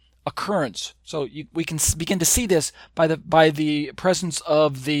male occurrence. So we can begin to see this by the presence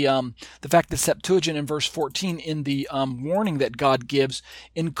of the fact that Septuagint in verse 14 in the warning that God gives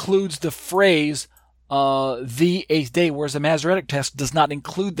includes the phrase the 8th day, whereas the Masoretic text does not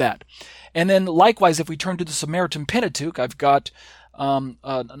include that. And then likewise, if we turn to the Samaritan Pentateuch, I've got an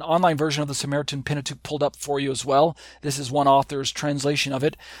online version of the Samaritan Pentateuch pulled up for you as well. This is one author's translation of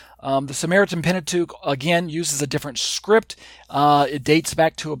it. The Samaritan Pentateuch, again, uses a different script. It dates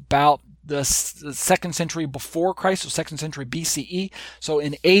back to about the 2nd century before Christ, so 2nd century BCE. So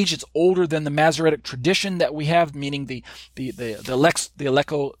in age, it's older than the Masoretic tradition that we have, meaning the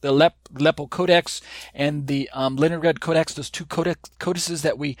Aleppo Codex and the Leningrad Codex, those two codices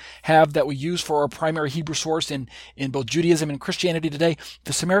that we have that we use for our primary Hebrew source in both Judaism and Christianity today.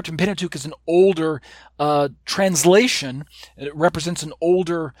 The Samaritan Pentateuch is an older translation. It represents an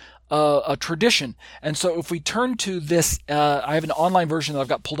older a tradition. And so if we turn to this, I have an online version that I've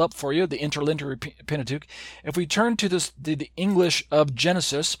got pulled up for you, the Interlinear Pentateuch. If we turn to this, the English of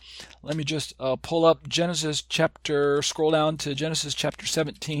Genesis, let me just pull up Genesis chapter, scroll down to Genesis chapter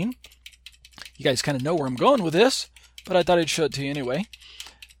 17. You guys kind of know where I'm going with this, but I thought I'd show it to you anyway.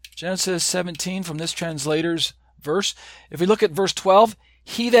 Genesis 17 from this translator's verse. If we look at verse 12,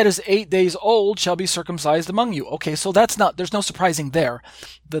 he that is 8 days old shall be circumcised among you. Okay, so there's no surprising there.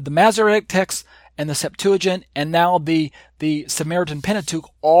 The Masoretic text and the Septuagint and now the Samaritan Pentateuch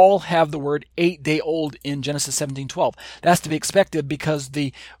all have the word 8-day-old in Genesis 17:12. That's to be expected because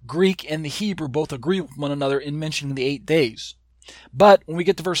the Greek and the Hebrew both agree with one another in mentioning the 8 days. But when we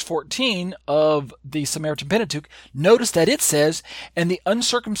get to verse 14 of the Samaritan Pentateuch, notice that it says, and the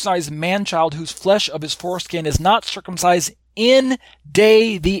uncircumcised man-child whose flesh of his foreskin is not circumcised in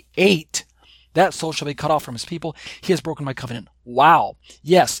day the 8th, that soul shall be cut off from his people. He has broken my covenant. Wow.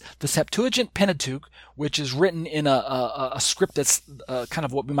 Yes, the Septuagint Pentateuch, which is written in a script that's kind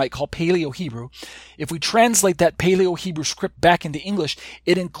of what we might call Paleo-Hebrew. If we translate that Paleo-Hebrew script back into English,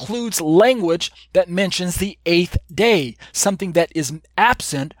 it includes language that mentions the 8th day, something that is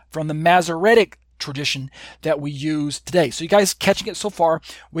absent from the Masoretic tradition that we use today. So you guys catching it so far?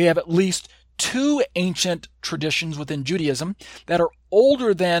 We have at least 2 ancient traditions within Judaism that are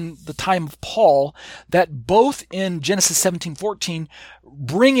older than the time of Paul, that both in Genesis 17:14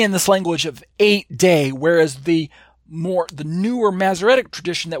 bring in this language of 8-day, whereas the newer Masoretic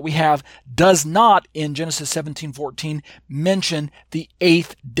tradition that we have does not in Genesis 17:14 mention the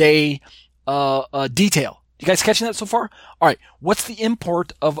 8th day detail. You guys catching that so far? All right. What's the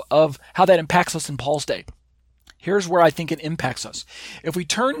import of how that impacts us in Paul's day? Here's where I think it impacts us. If we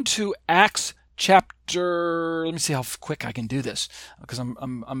turn to Acts chapter, let me see how quick I can do this because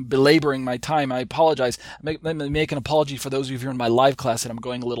I'm belaboring my time. I apologize. Let me make an apology for those of you here in my live class that I'm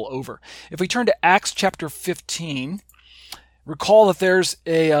going a little over. If we turn to Acts chapter 15, recall that there's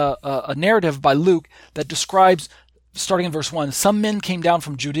a narrative by Luke that describes, starting in verse 1, some men came down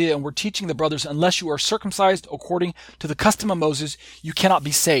from Judea and were teaching the brothers, unless you are circumcised according to the custom of Moses, you cannot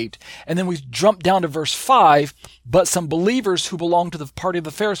be saved. And then we jump down to verse 5, but some believers who belonged to the party of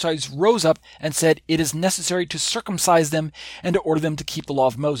the Pharisees rose up and said, it is necessary to circumcise them and to order them to keep the law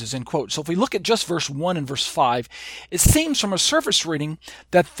of Moses, end quote. So if we look at just verse 1 and verse 5, it seems from a surface reading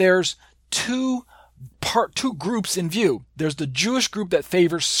that there's two groups in view. There's the Jewish group that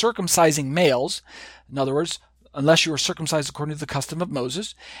favors circumcising males. In other words, unless you are circumcised according to the custom of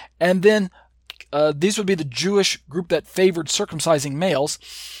Moses. And then these would be the Jewish group that favored circumcising males,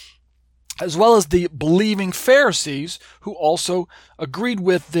 as well as the believing Pharisees who also agreed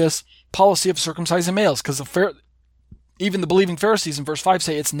with this policy of circumcising males, because even the believing Pharisees in verse 5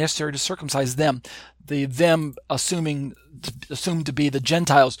 say it's necessary to circumcise them, them assumed to be the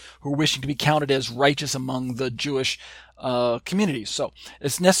Gentiles who are wishing to be counted as righteous among the Jewish communities. So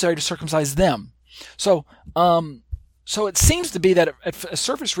it's necessary to circumcise them. So it seems to be that at a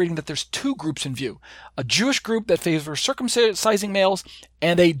surface reading that there's 2 groups in view. A Jewish group that favors circumcising males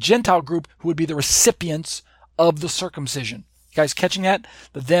and a Gentile group who would be the recipients of the circumcision. You guys catching that?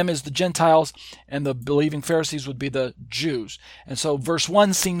 The them is the Gentiles and the believing Pharisees would be the Jews. And so verse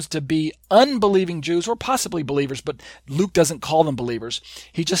 1 seems to be unbelieving Jews or possibly believers, but Luke doesn't call them believers.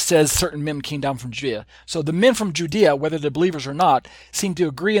 He just says certain men came down from Judea. So the men from Judea, whether they're believers or not, seem to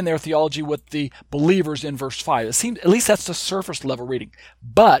agree in their theology with the believers in verse 5. It seems, at least that's the surface level reading.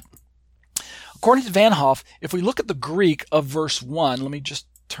 But according to Van Hoff, if we look at the Greek of verse 1, let me just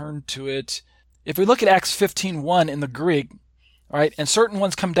turn to it. If we look at Acts 15:1 in the Greek, all right, and certain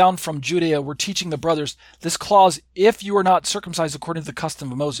ones come down from Judea were teaching the brothers, this clause, if you are not circumcised according to the custom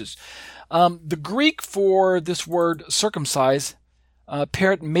of Moses. The Greek for this word circumcise,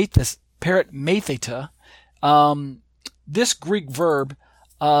 paratmatheta, this Greek verb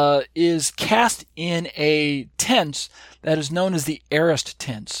is cast in a tense that is known as the aorist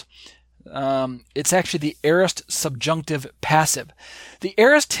tense. It's actually the aorist subjunctive passive. The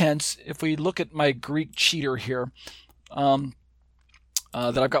aorist tense, if we look at my Greek cheater here,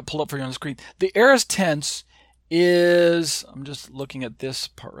 that I've got pulled up for you on the screen. The aorist tense is, I'm just looking at this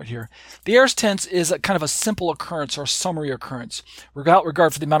part right here. The aorist tense is a kind of a simple occurrence or a summary occurrence without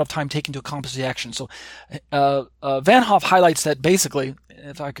regard for the amount of time taken to accomplish the action. So Van Hoff highlights that basically,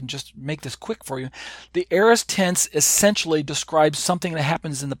 if I can just make this quick for you, the aorist tense essentially describes something that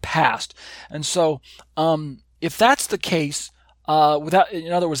happens in the past. And so if that's the case,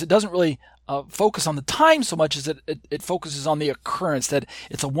 in other words, it doesn't really focus on the time so much as it focuses on the occurrence, that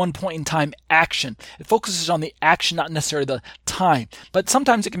it's a one point in time action. It focuses on the action, not necessarily the time. But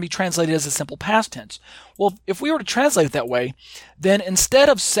sometimes it can be translated as a simple past tense. Well, if we were to translate it that way, then instead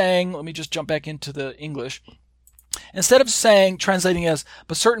of saying, let me just jump back into the English, instead of translating as,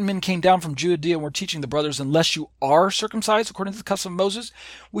 but certain men came down from Judea and were teaching the brothers, unless you are circumcised according to the custom of Moses,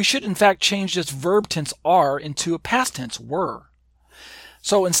 we should in fact change this verb tense are into a past tense were.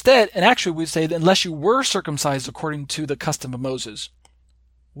 So instead, and actually we'd say that unless you were circumcised according to the custom of Moses.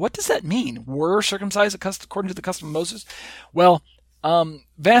 What does that mean? Were circumcised according to the custom of Moses? Well,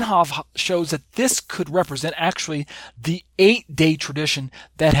 Van Hoff shows that this could represent actually the 8-day tradition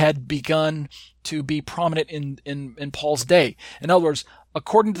that had begun to be prominent in Paul's day. In other words,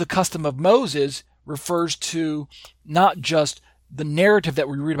 according to the custom of Moses refers to not just the narrative that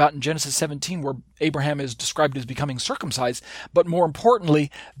we read about in Genesis 17 where Abraham is described as becoming circumcised, but more importantly,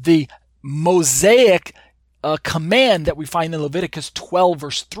 the Mosaic command that we find in Leviticus 12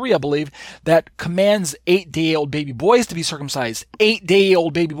 verse 3, I believe, that commands 8-day-old baby boys to be circumcised.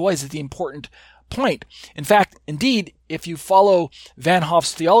 8-day-old baby boys is the important point. In fact, indeed, if you follow Van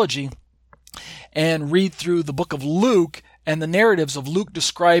Hoff's theology and read through the book of Luke and the narratives of Luke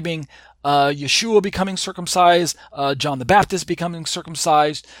describing Yeshua becoming circumcised, John the Baptist becoming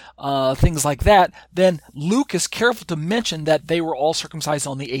circumcised, things like that, then Luke is careful to mention that they were all circumcised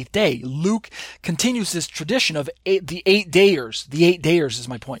on the 8th day. Luke continues this tradition of the 8-dayers. The 8-dayers is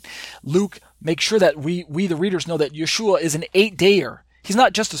my point. Luke makes sure that we the readers know that Yeshua is an 8-dayer. He's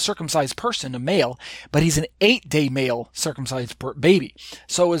not just a circumcised person, a male, but he's an 8-day male circumcised baby.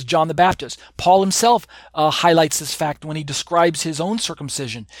 So is John the Baptist. Paul himself highlights this fact when he describes his own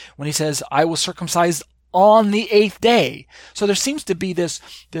circumcision, when he says, I was circumcised on the 8th day. So there seems to be this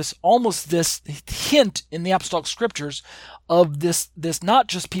hint in the apostolic scriptures of this not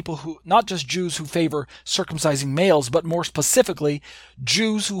just Jews who favor circumcising males, but more specifically,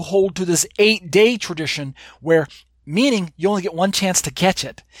 Jews who hold to this 8-day tradition where meaning you only get one chance to catch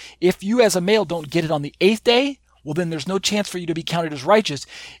it. If you as a male don't get it on the 8th day, well then there's no chance for you to be counted as righteous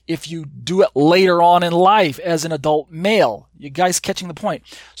if you do it later on in life as an adult male. You guys catching the point?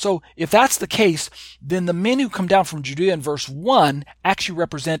 So if that's the case, then the men who come down from Judea in verse 1 actually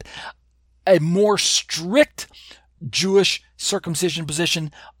represent a more strict Jewish circumcision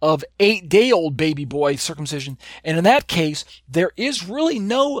position of 8-day-old baby boy circumcision. And in that case, there is really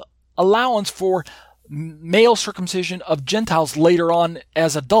no allowance for male circumcision of Gentiles later on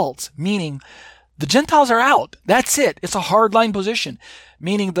as adults, meaning the Gentiles are out. That's it. It's a hardline position,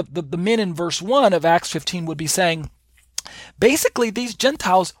 meaning the men in verse 1 of Acts 15 would be saying, basically these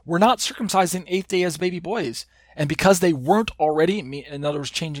Gentiles were not circumcised in 8th day as baby boys. And because they weren't already, in other words,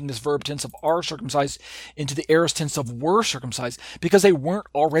 changing this verb tense of are circumcised into the aorist tense of were circumcised, because they weren't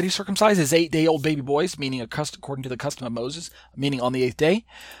already circumcised as 8-day-old baby boys, meaning according to the custom of Moses, meaning on the 8th day,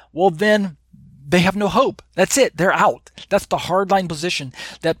 well then, they have no hope. That's it. They're out. That's the hardline position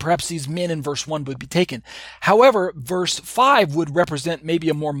that perhaps these men in verse 1 would be taken. However, verse 5 would represent maybe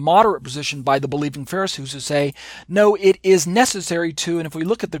a more moderate position by the believing Pharisees who say, no, it is necessary to, and if we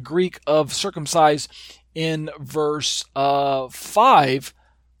look at the Greek of circumcise in verse 5,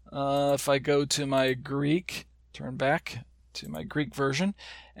 if I go to my Greek, turn back to my Greek version,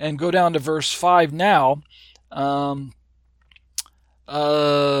 and go down to verse 5 now,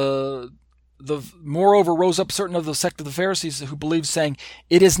 moreover rose up certain of the sect of the Pharisees who believed, saying,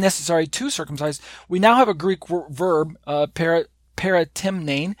 it is necessary to circumcise. We now have a Greek verb,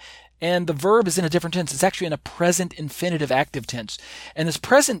 paratimnein, and the verb is in a different tense. It's actually in a present infinitive active tense. And this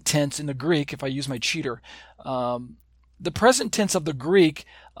present tense in the Greek, if I use my cheater, the present tense of the Greek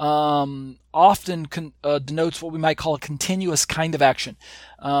often denotes what we might call a continuous kind of action.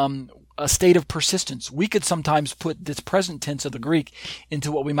 A state of persistence. We could sometimes put this present tense of the Greek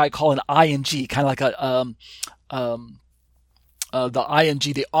into what we might call an ing, kind of like the ing,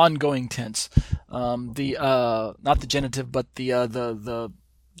 the ongoing tense, not the genitive, but the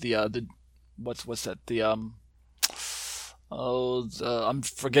what's that? I'm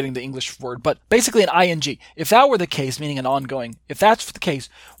forgetting the English word, but basically an ing. If that were the case, meaning an ongoing, if that's the case,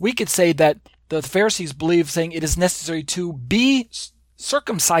 we could say that the Pharisees believe, saying it is necessary to be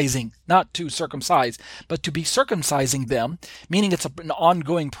circumcising, not to circumcise, but to be circumcising them, meaning it's an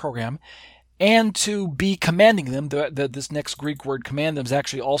ongoing program, and to be commanding them. This next Greek word, command them, is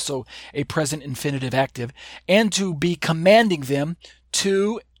actually also a present infinitive active, and to be commanding them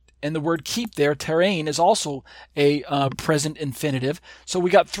to, and the word keep there, terrain, is also a present infinitive. So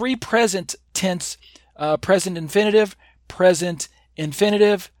we got three present tense, present infinitive, present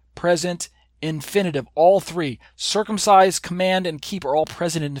infinitive, present infinitive. All three, circumcise, command, and keep, are all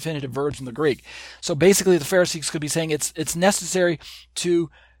present infinitive verbs in the Greek. So basically the Pharisees could be saying it's necessary to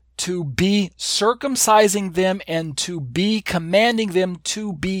be circumcising them and to be commanding them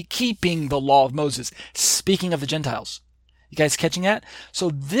to be keeping the law of Moses. Speaking of the Gentiles. You guys catching that? So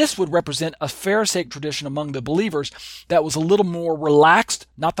this would represent a Pharisaic tradition among the believers that was a little more relaxed,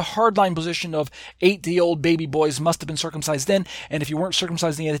 not the hardline position of 8-day-old baby boys must have been circumcised then, and if you weren't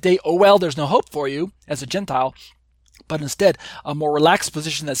circumcised in the 8th day, oh well, there's no hope for you as a Gentile. But instead, a more relaxed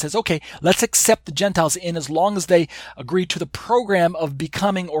position that says, okay, let's accept the Gentiles in as long as they agree to the program of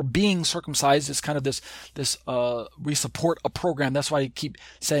becoming or being circumcised. It's kind of we support a program. That's why I keep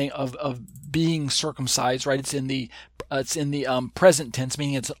saying of being circumcised, right? It's in the present tense,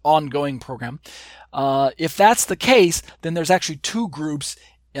 meaning it's an ongoing program. If that's the case, then there's actually two groups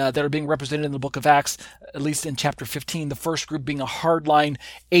that are being represented in the book of Acts, at least in chapter 15. The first group being a hardline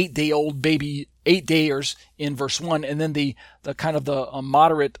 8-day-old baby, 8-dayers in verse 1, and then the kind of the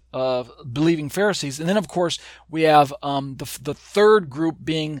moderate believing Pharisees. And then, of course, we have the third group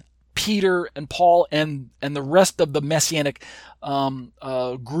being Peter and Paul and the rest of the Messianic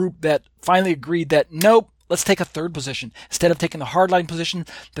group that finally agreed that, nope, let's take a third position. Instead of taking the hardline position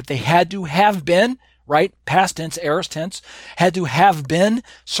that they had to have been, right, past tense, aorist tense, had to have been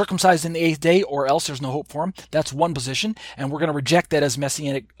circumcised in the 8th day or else there's no hope for them. That's one position, and we're going to reject that as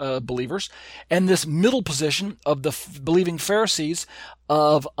Messianic believers. And this middle position of the believing Pharisees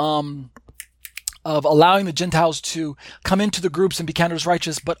of allowing the Gentiles to come into the groups and be counted as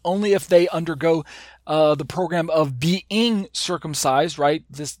righteous, but only if they undergo the program of being circumcised, right?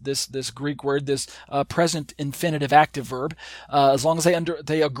 This Greek word, this present infinitive active verb, as long as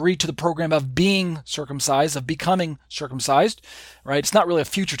they agree to the program of being circumcised, of becoming circumcised, right? It's not really a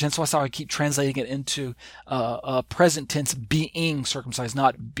future tense, so that's how I keep translating it into present tense, being circumcised,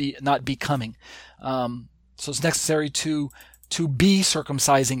 not becoming. So it's necessary to be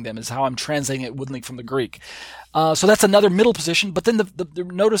circumcising them is how I'm translating it woodenly from the Greek. So that's another middle position. But then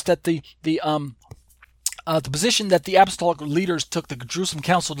notice that the position that the apostolic leaders took, the Jerusalem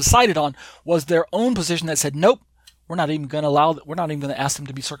Council decided on, was their own position that said, nope, we're not even going to ask them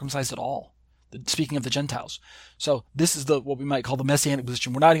to be circumcised at all. Speaking of the Gentiles. So this is what we might call the Messianic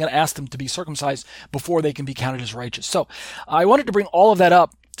position. We're not even going to ask them to be circumcised before they can be counted as righteous. So I wanted to bring all of that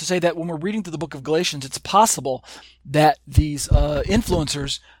up to say that when we're reading through the book of Galatians, it's possible that these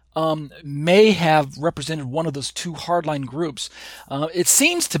influencers may have represented one of those two hardline groups. It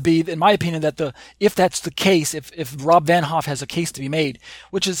seems to be, in my opinion, that if that's the case, if Rob Van Hoff has a case to be made,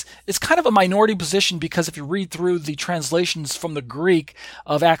 which is it's kind of a minority position, because if you read through the translations from the Greek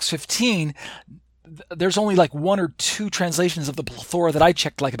of Acts 15, there's only like one or two translations of the plethora that I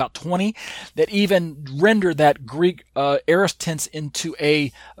checked, like about 20, that even render that Greek aorist tense into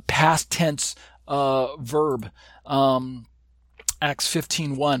a past tense verb. Acts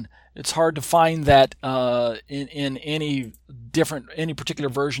 15:1. It's hard to find that in any particular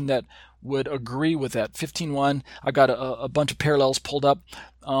version that would agree with that. 15:1. I've got a bunch of parallels pulled up.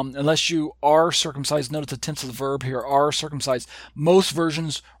 Unless you are circumcised, notice the tense of the verb here, are circumcised. Most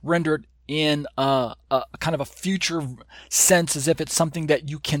versions render it in a kind of a future sense, as if it's something that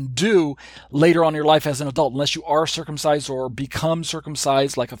you can do later on in your life as an adult, unless you are circumcised or become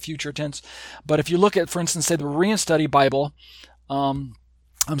circumcised, like a future tense. But if you look at, for instance, say the Berean Study Bible,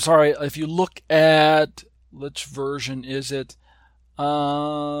 if you look at, which version is it?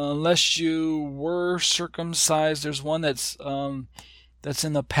 Unless you were circumcised, there's one that's in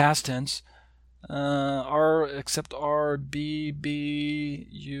the past tense. Except R, B, B,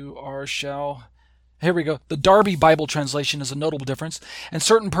 U, R, shall. Here we go. The Darby Bible translation is a notable difference. And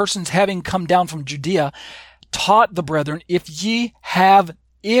certain persons, having come down from Judea, taught the brethren, if ye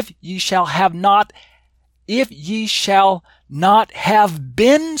shall not have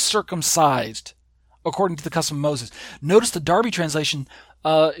been circumcised according to the custom of Moses. Notice the Darby translation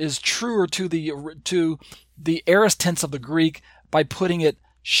is truer to the aorist tense of the Greek by putting it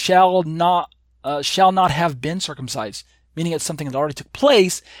shall not have been circumcised, meaning it's something that already took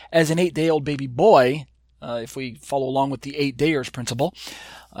place as an 8-day-old baby boy, if we follow along with the 8-dayers principle,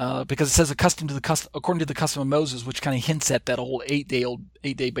 because it says according to the custom of Moses, which kind of hints at that whole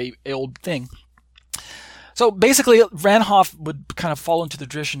 8-day-old thing. So basically, Van Hoff would kind of fall into the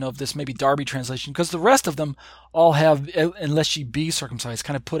tradition of this maybe Darby translation, because the rest of them all have, unless ye be circumcised,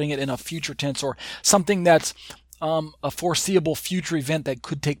 kind of putting it in a future tense or something that's a foreseeable future event that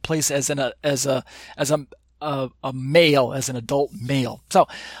could take place as a male, as an adult male. So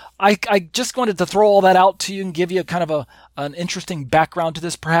I just wanted to throw all that out to you and give you kind of an interesting background to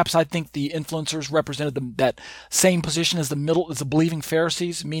this. Perhaps I think the influencers represented that same position as the believing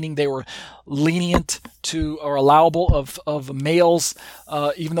Pharisees, meaning they were lenient to or allowable of males,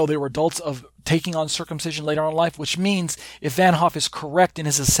 even though they were adults, of taking on circumcision later on in life, which means if Van Hoff is correct in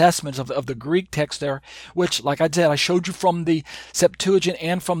his assessments of the Greek text there, which, like I said, I showed you from the Septuagint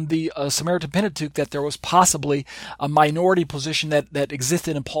and from the Samaritan Pentateuch that there was possibly a minority position that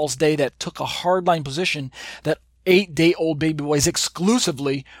existed in Paul's day that took a hardline position that 8-day-old baby boys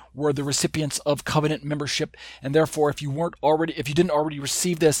exclusively were the recipients of covenant membership, and therefore, if you didn't already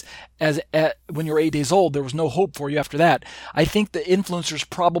receive this when you were 8 days old, there was no hope for you after that. I think the influencers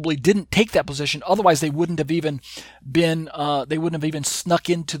probably didn't take that position; otherwise, they wouldn't have even snuck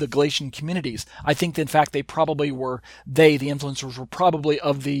into the Galatian communities. I think that, in fact, the influencers were probably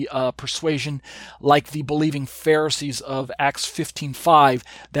of the persuasion, like the believing Pharisees of Acts 15:5,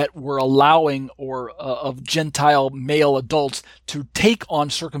 that were allowing of Gentile male adults to take on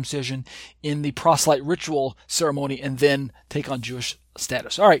circumcision in the proselyte ritual ceremony and then take on Jewish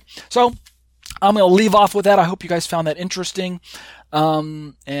status. All right, so I'm going to leave off with that. I hope you guys found that interesting.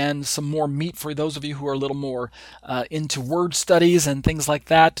 And some more meat for those of you who are a little more into word studies and things like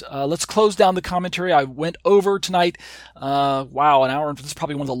that. Let's close down the commentary. I went over tonight. Wow, an hour. This is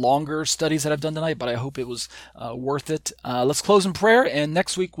probably one of the longer studies that I've done tonight, but I hope it was worth it. Let's close in prayer, and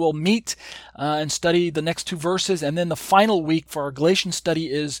next week we'll meet and study the next 2 verses, and then the final week for our Galatians study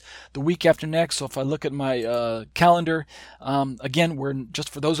is the week after next. So if I look at my calendar, again, we're just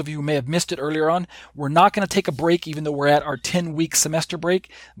for those of you who may have missed it earlier on, we're not going to take a break, even though we're at our 10-week semester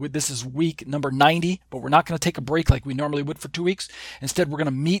break. This is week number 90, but we're not going to take a break like we normally would for 2 weeks. Instead, we're going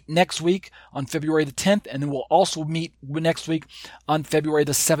to meet next week on February the 10th, and then we'll also meet next week on February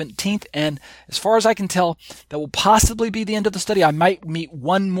the 17th. And as far as I can tell, that will possibly be the end of the study. I might meet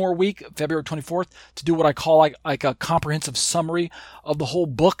one more week, February 24th, to do what I call like a comprehensive summary of the whole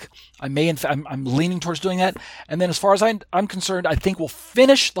book. I'm leaning towards doing that. And then as far as I'm concerned, I think we'll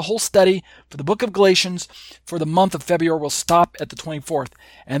finish the whole study for the book of Galatians for the month of February. We'll stop at the 24th.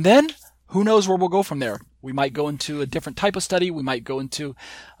 And then who knows where we'll go from there. We might go into a different type of study. We might go into,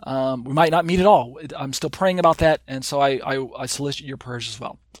 we might not meet at all. I'm still praying about that. And so I solicit your prayers as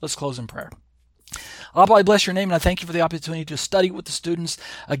well. Let's close in prayer. Abba, I bless your name, and I thank you for the opportunity to study with the students.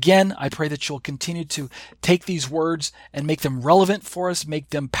 Again, I pray that you'll continue to take these words and make them relevant for us, make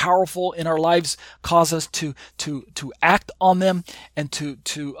them powerful in our lives, cause us to act on them and to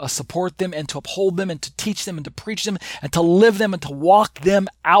support them and to uphold them and to teach them and to preach them and to live them and to walk them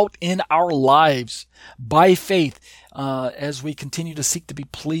out in our lives by faith. As we continue to seek to be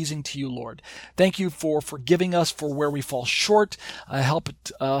pleasing to you, Lord. Thank you for forgiving us for where we fall short. Help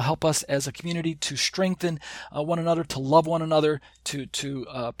us as a community to strengthen one another, to love one another, to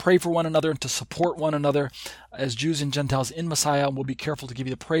pray for one another, and to support one another as Jews and Gentiles in Messiah. And we'll be careful to give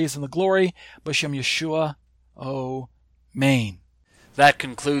you the praise and the glory. B'Shem Yeshua. Amen. That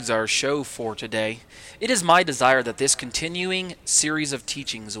concludes our show for today. It is my desire that this continuing series of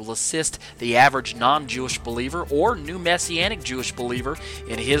teachings will assist the average non-Jewish believer or new Messianic Jewish believer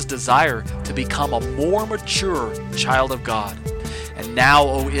in his desire to become a more mature child of God. And now,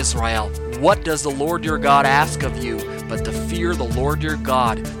 O Israel, what does the Lord your God ask of you but to fear the Lord your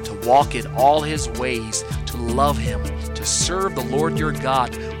God, to walk in all his ways, to love him, to serve the Lord your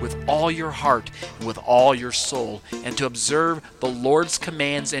God with all your heart and with all your soul, and to observe the Lord's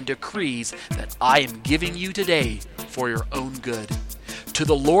commands and decrees that I am giving you today for your own good. To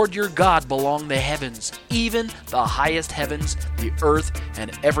the Lord your God belong the heavens, even the highest heavens, the earth,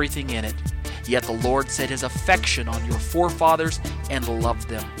 and everything in it. Yet the Lord set his affection on your forefathers and loved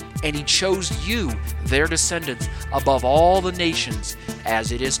them. And he chose you, their descendants, above all the nations,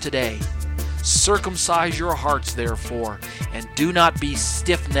 as it is today. Circumcise your hearts, therefore, and do not be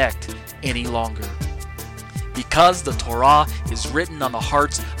stiff-necked any longer. Because the Torah is written on the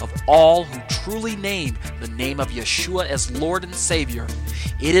hearts of all who truly name the name of Yeshua as Lord and Savior,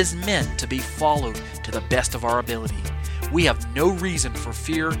 it is meant to be followed to the best of our ability. We have no reason for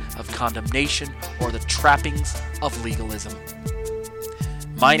fear of condemnation or the trappings of legalism.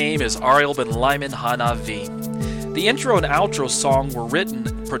 My name is Ariel Ben Lyman Hanavi. The intro and outro song were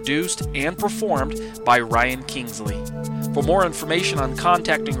written, produced, and performed by Ryan Kingsley. For more information on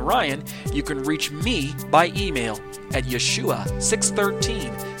contacting Ryan, you can reach me by email at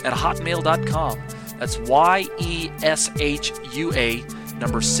yeshua613@hotmail.com. That's YESHUA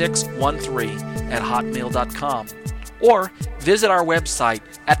 613@hotmail.com. Or visit our website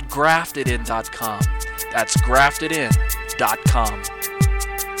at graftedin.com. That's graftedin.com.